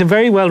he's a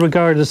very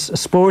well-regarded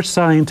sports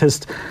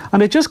scientist,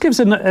 and it just gives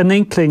an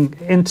inkling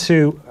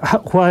into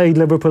why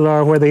Liverpool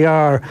are where they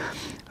are,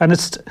 and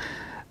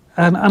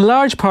a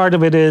large part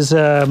of it is.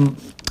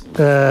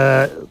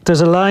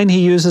 There's a line he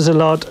uses a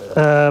lot,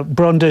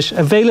 Brundish: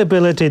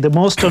 availability, the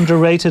most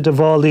underrated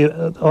of all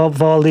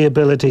the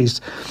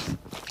abilities.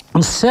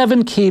 And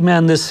 7 key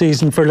men this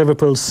season for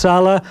Liverpool: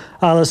 Salah,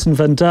 Alisson,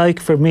 Van Dijk,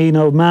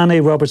 Firmino,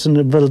 Mane, Robertson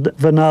and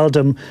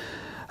Wijnaldum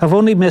have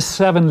only missed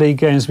 7 league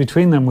games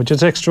between them, which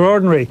is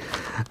extraordinary.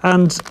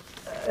 And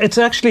it's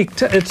actually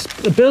it's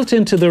built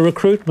into the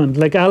recruitment.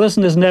 Like,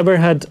 Alisson has never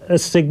had a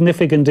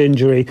significant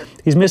injury.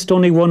 He's missed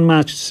only 1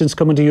 match since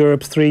coming to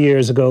Europe 3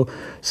 years ago.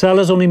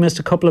 Salah's only missed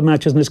a couple of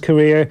matches in his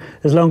career.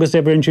 His longest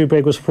ever injury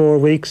break was 4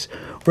 weeks.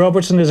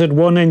 Robertson has had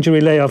 1 injury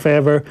layoff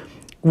ever.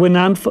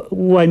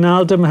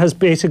 Wijnaldum has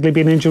basically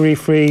been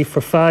injury-free for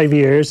 5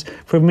 years.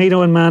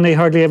 Firmino and Mane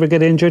hardly ever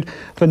get injured.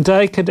 Van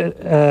Dijk had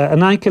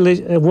an ankle,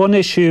 1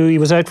 issue. He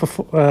was out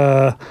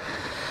for...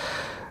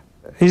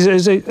 He's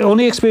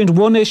only experienced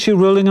 1 issue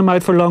ruling him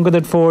out for longer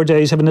than 4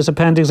 days, having his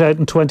appendix out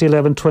in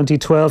 2011,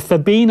 2012.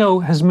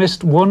 Fabinho has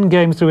missed 1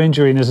 game through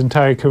injury in his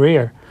entire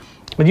career.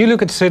 When you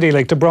look at City,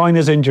 like, De Bruyne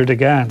is injured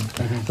again.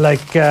 Mm-hmm.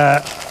 Like,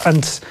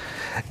 and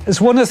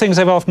it's one of the things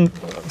I've often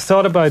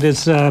thought about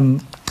is...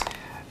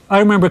 I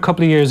remember a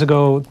couple of years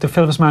ago, the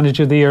Phillips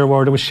Manager of the Year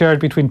award, it was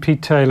shared between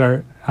Pete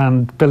Taylor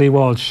and Billy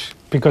Walsh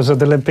because of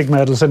the Olympic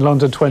medals in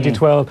London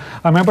 2012.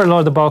 I remember a lot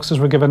of the boxes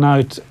were given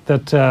out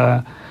that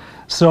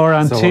Zora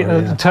and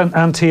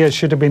Antia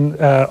should have been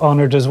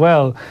honoured as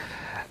well.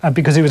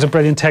 because he was a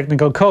brilliant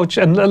technical coach.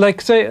 And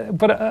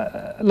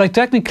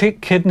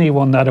Declan Kidney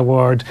won that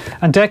award,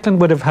 and Declan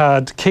would have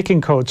had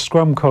kicking coach,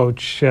 scrum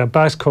coach,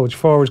 backs coach,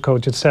 forward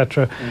coach,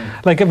 etc.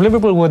 Like if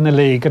Liverpool won the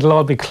league, it'll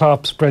all be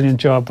Klopp's brilliant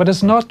job. But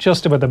it's not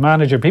just about the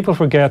manager. People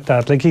forget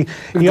that. Like he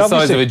the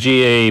size of a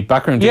GA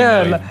background team.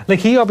 Yeah, like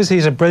he obviously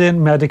has a brilliant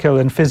medical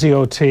and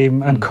physio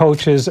team and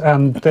coaches,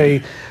 and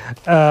they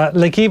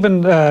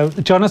even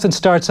Jonathan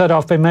starts that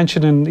off by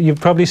mentioning, you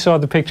probably saw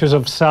the pictures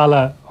of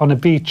Salah on a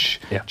beach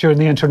during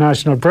the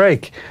international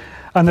break,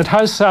 and that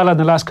how Salah in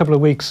the last couple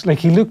of weeks, like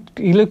he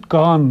looked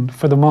gone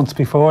for the months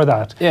before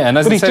that. Yeah, and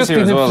as but it he's says just here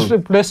been as well,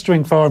 in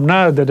blistering form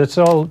now that it's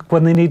all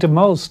when they need him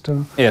most.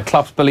 Yeah,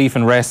 Klopp's belief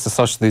in rest is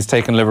such that he's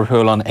taken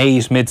Liverpool on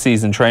 8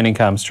 mid-season training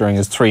camps during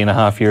his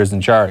 3.5 years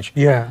in charge.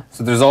 Yeah.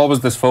 So there's always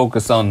this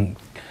focus on,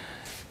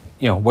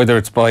 whether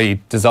it's by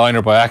design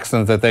or by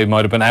accident, that they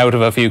might have been out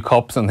of a few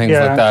cups and things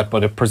like that,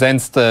 but it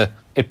presents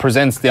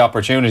the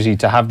opportunity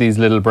to have these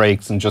little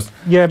breaks and just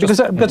because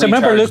I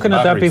remember looking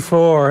at that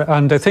before,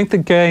 and I think the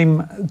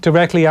game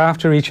directly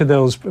after each of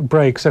those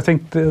breaks, I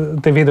think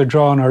they've either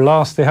drawn or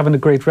lost. They haven't a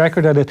great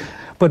record at it,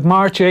 but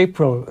March,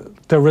 April,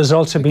 the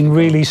results have been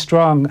really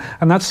strong,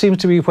 and that seems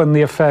to be when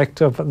the effect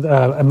of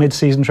a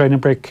mid-season training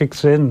break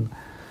kicks in.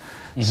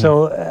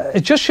 So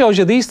it just shows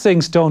you these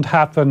things don't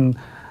happen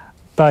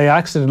by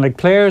accident. Like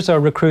players are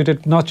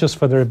recruited not just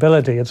for their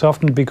ability, it's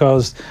often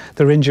because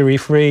they're injury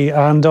free,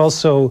 and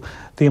also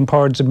the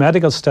importance of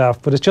medical staff,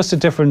 but it's just a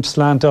different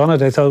slant on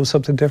it. I thought it was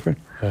something different.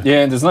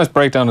 Yeah, and there's a nice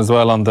breakdown as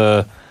well on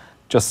the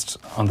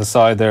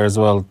side there as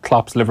well.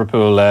 Klopp's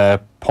Liverpool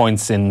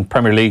points in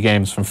Premier League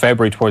games from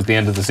February towards the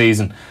end of the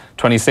season.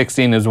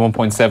 2016 it was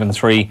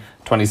 1.73,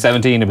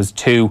 2017 it was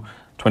 2,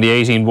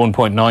 2018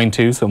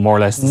 1.92, so more or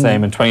less the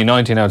same. In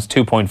 2019 now it's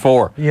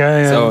 2.4.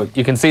 Yeah. So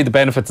you can see the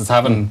benefits it's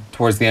having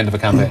towards the end of a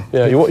campaign.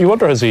 Yeah, you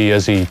wonder has he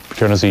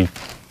kind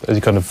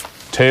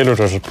of tailored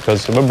it,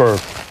 because I remember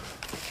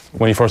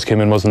when he first came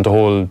in, wasn't the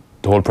whole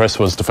press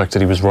was the fact that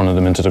he was running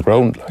them into the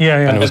ground.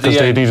 And it was because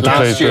they needed to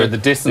play. Last year, the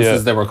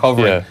distances they were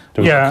covering,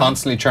 they were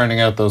constantly churning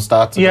out those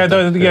stats. There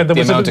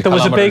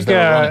was a big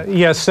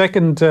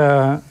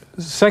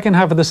second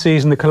half of the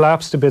season they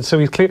collapsed a bit, so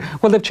he's clear.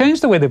 Well, they've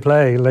changed the way they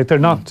play. Like they're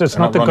not the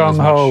gung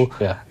ho.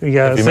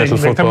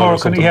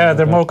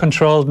 They're more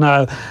controlled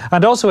now.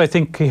 And also, I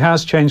think he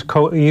has changed.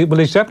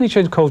 He's definitely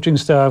changed coaching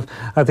staff.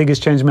 I think he's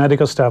changed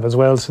medical staff as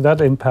well. So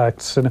that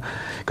impacts.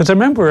 Because I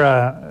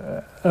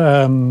remember.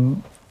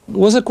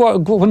 Was it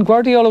when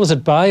Guardiola was at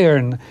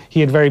Bayern?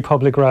 He had very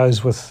public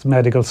rows with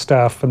medical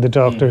staff and the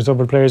doctors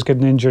over players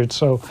getting injured.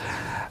 So.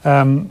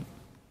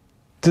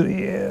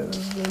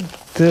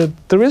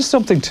 There is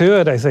something to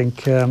it, I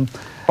think.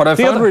 What I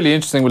found really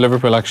interesting with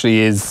Liverpool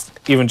actually is,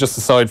 even just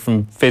aside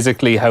from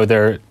physically how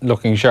they're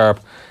looking sharp,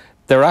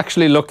 they're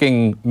actually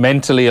looking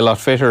mentally a lot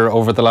fitter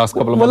over the last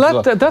couple of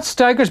months. Well, that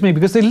staggers me,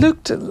 because they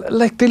looked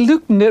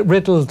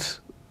riddled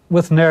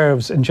with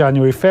nerves in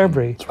January,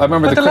 February. I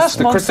remember the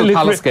Crystal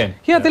Palace game.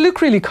 Yeah, they look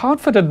really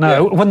confident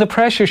now when the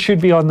pressure should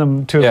be on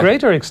them to a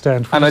greater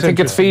extent. And I think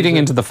it's feeding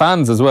into the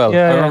fans as well.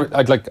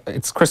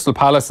 It's Crystal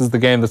Palace is the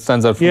game that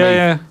stands out for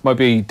me. Might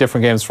be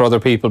different games for other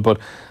people, but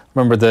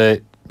remember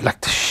the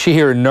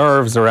sheer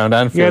nerves around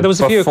Anfield. Yeah, there was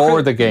a few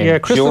before the game. Yeah,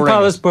 Crystal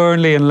Palace,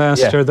 Burnley, and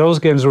Leicester. Those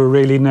games were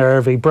really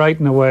nervy.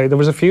 Brighton away. There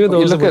was a few of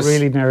those that were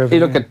really nervy.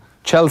 You look at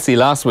Chelsea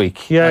last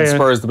week and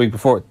Spurs the week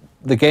before.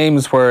 The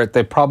games where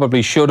they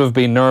probably should have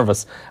been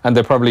nervous and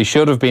they probably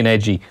should have been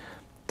edgy,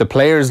 the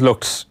players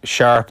looked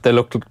sharp, they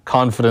looked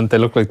confident, they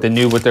looked like they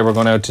knew what they were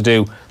going out to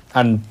do,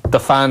 and the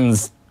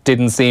fans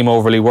didn't seem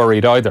overly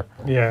worried either.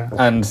 Yeah.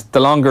 And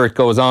the longer it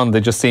goes on,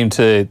 they're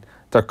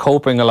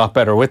coping a lot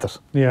better with it.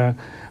 Yeah.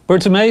 But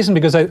it's amazing,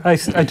 because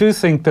I do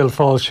think they'll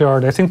fall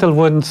short. I think they'll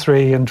win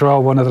 3 and draw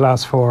one of the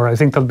last 4. I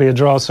think there'll be a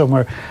draw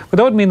somewhere. But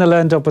that would mean they'll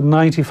end up with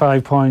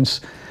 95 points.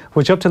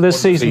 Which up to this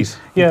season,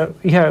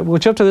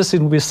 which up to this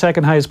season will be the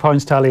second highest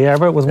points tally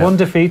ever, with one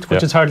defeat,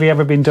 which has hardly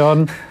ever been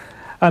done,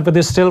 but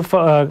they still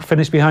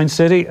finished behind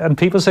City, and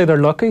people say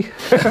they're lucky.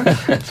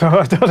 So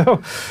I don't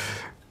know.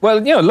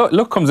 Well,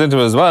 luck comes into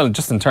it as well,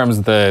 just in terms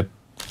of the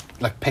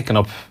picking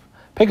up.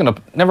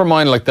 Never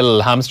mind the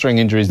little hamstring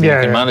injuries that you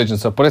can manage and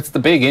stuff, but it's the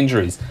big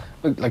injuries,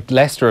 like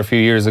Leicester a few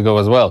years ago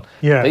as well.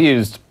 Yeah, they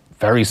used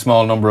very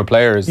small number of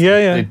players.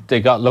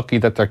 They got lucky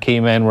that their key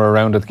men were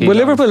around at the key. Well,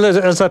 Liverpool,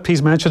 as that piece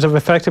mentioned, have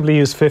effectively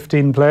used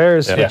 15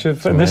 players, which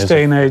in this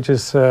day and age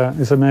is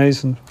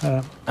amazing.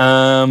 Do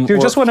you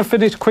just want to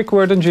finish a quick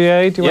word on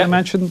GA? Do you want to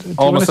mention? Do you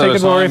want to take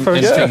it, Rory,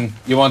 first?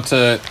 You want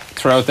to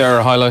throw out there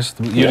or highlight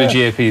the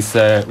GA piece,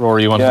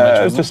 Rory? You want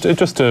to mention?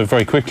 Just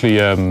very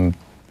quickly. I'm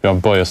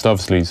biased,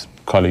 obviously, he's a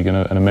colleague and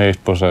a mate,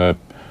 but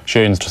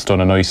Shane's just done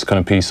a nice kind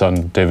of piece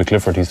on David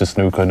Clifford. He's this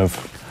new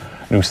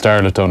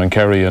starlet down in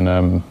Kerry,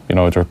 and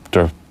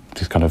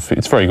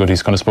it's very good.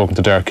 He's kind of spoken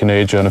to Derek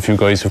Kineja and a few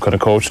guys who've kind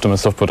of coached him and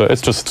stuff, but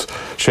it's just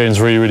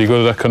Shane's really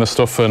good at that kind of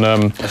stuff. And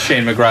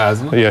Shane McGrath,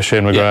 isn't it? Yeah,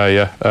 Shane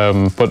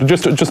McGrath. But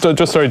just to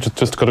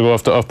kind of go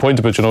off point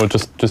a bit,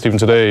 just even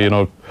today,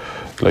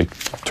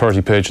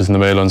 30 pages in the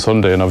Mail on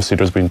Sunday, and obviously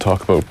there's been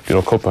talk about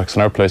cutbacks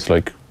in our place,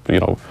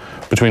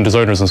 between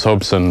designers and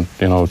subs and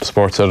the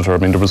sports editor. I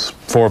mean, there was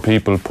 4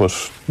 people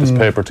put this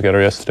paper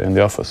together yesterday in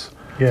the office.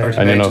 Yeah,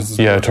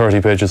 and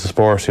 30 pages of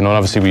sport. And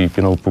obviously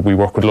we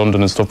work with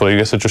London and stuff, but I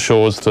guess it just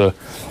shows the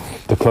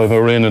climate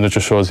we're in, and it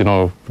just shows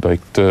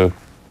like the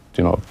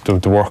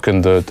work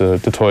and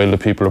the toil that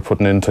people are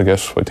putting in to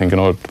get. I think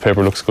the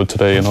paper looks good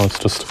today. It's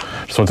just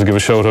want to give a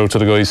shout out to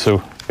the guys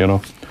who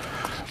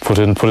put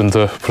in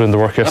the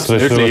work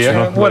yesterday. Absolutely,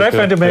 yeah. What I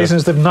find amazing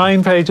is the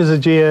 9 pages of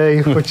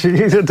GA, which they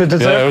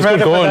deserve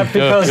credit for that,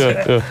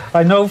 because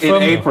I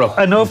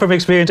know from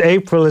experience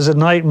April is a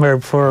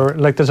nightmare for,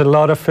 like, there's a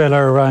lot of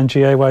filler around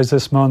GA-wise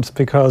this month,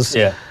 because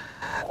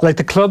like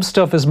the club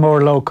stuff is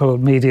more local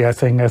media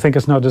thing. I think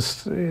it's not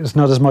as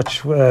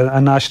much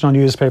a national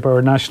newspaper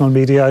or national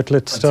media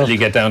outlet stuff. Until you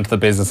get down to the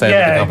business end of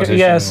the competition.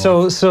 Yeah,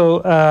 so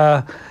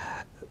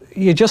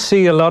you just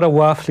see a lot of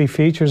waffly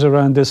features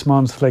around this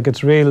month. Like,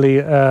 it's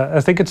really, I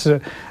think it's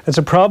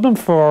a problem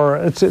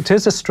it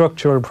is a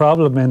structural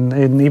problem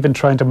in even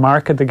trying to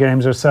market the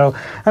games or sell,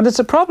 and it's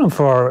a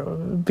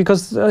problem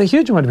because a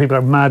huge amount of people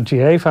are mad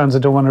GA fans that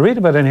don't want to read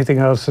about anything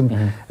else,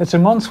 and it's a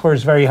month where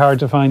it's very hard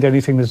to find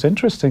anything that's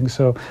interesting.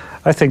 So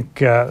I think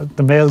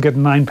the Mail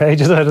getting 9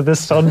 pages out of this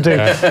Sunday.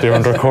 They're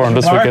under corn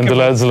this weekend, the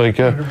lads, like,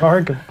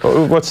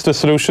 What's the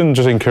solution,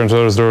 do you think, Kieran?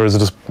 Is it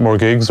just more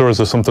gigs, or is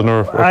there something?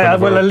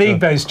 A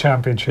league-based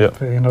championship.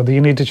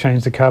 You need to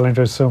change the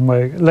calendar some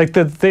way. Like,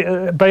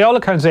 by all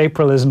accounts,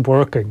 April isn't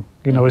working.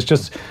 It's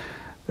just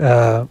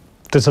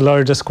there's a lot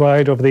of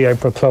disquiet over the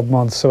April club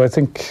month. So I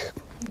think,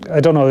 I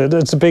don't know.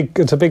 It's a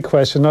big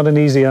question, not an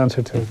easy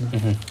answer to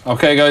it.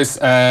 Okay, guys,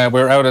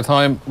 we're out of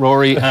time.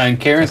 Rory and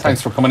Kieran,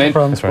 thanks for coming in.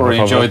 Rory,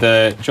 enjoy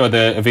the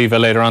Aviva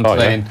later on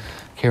today, and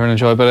Kieran,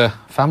 enjoy a bit of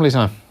family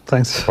time.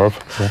 Thanks.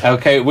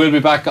 Okay, we'll be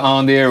back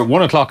on the air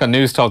 1 o'clock on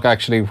News Talk,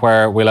 actually,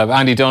 where we'll have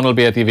Andy Dunn will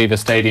be at the Aviva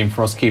Stadium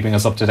for us, keeping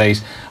us up to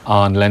date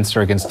on Leinster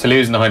against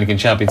Toulouse in the Heineken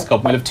Champions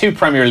Cup. We'll have 2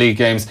 Premier League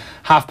games,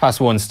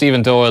 1:30.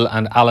 Stephen Doyle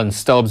and Alan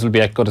Stubbs will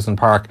be at Goodison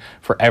Park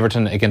for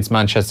Everton against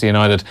Manchester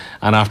United,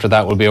 and after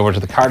that we'll be over to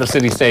the Cardiff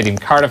City Stadium,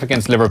 Cardiff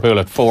against Liverpool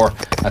at 4.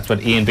 That's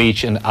with Ian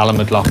Beach and Alan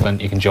McLaughlin.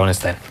 You can join us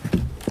then.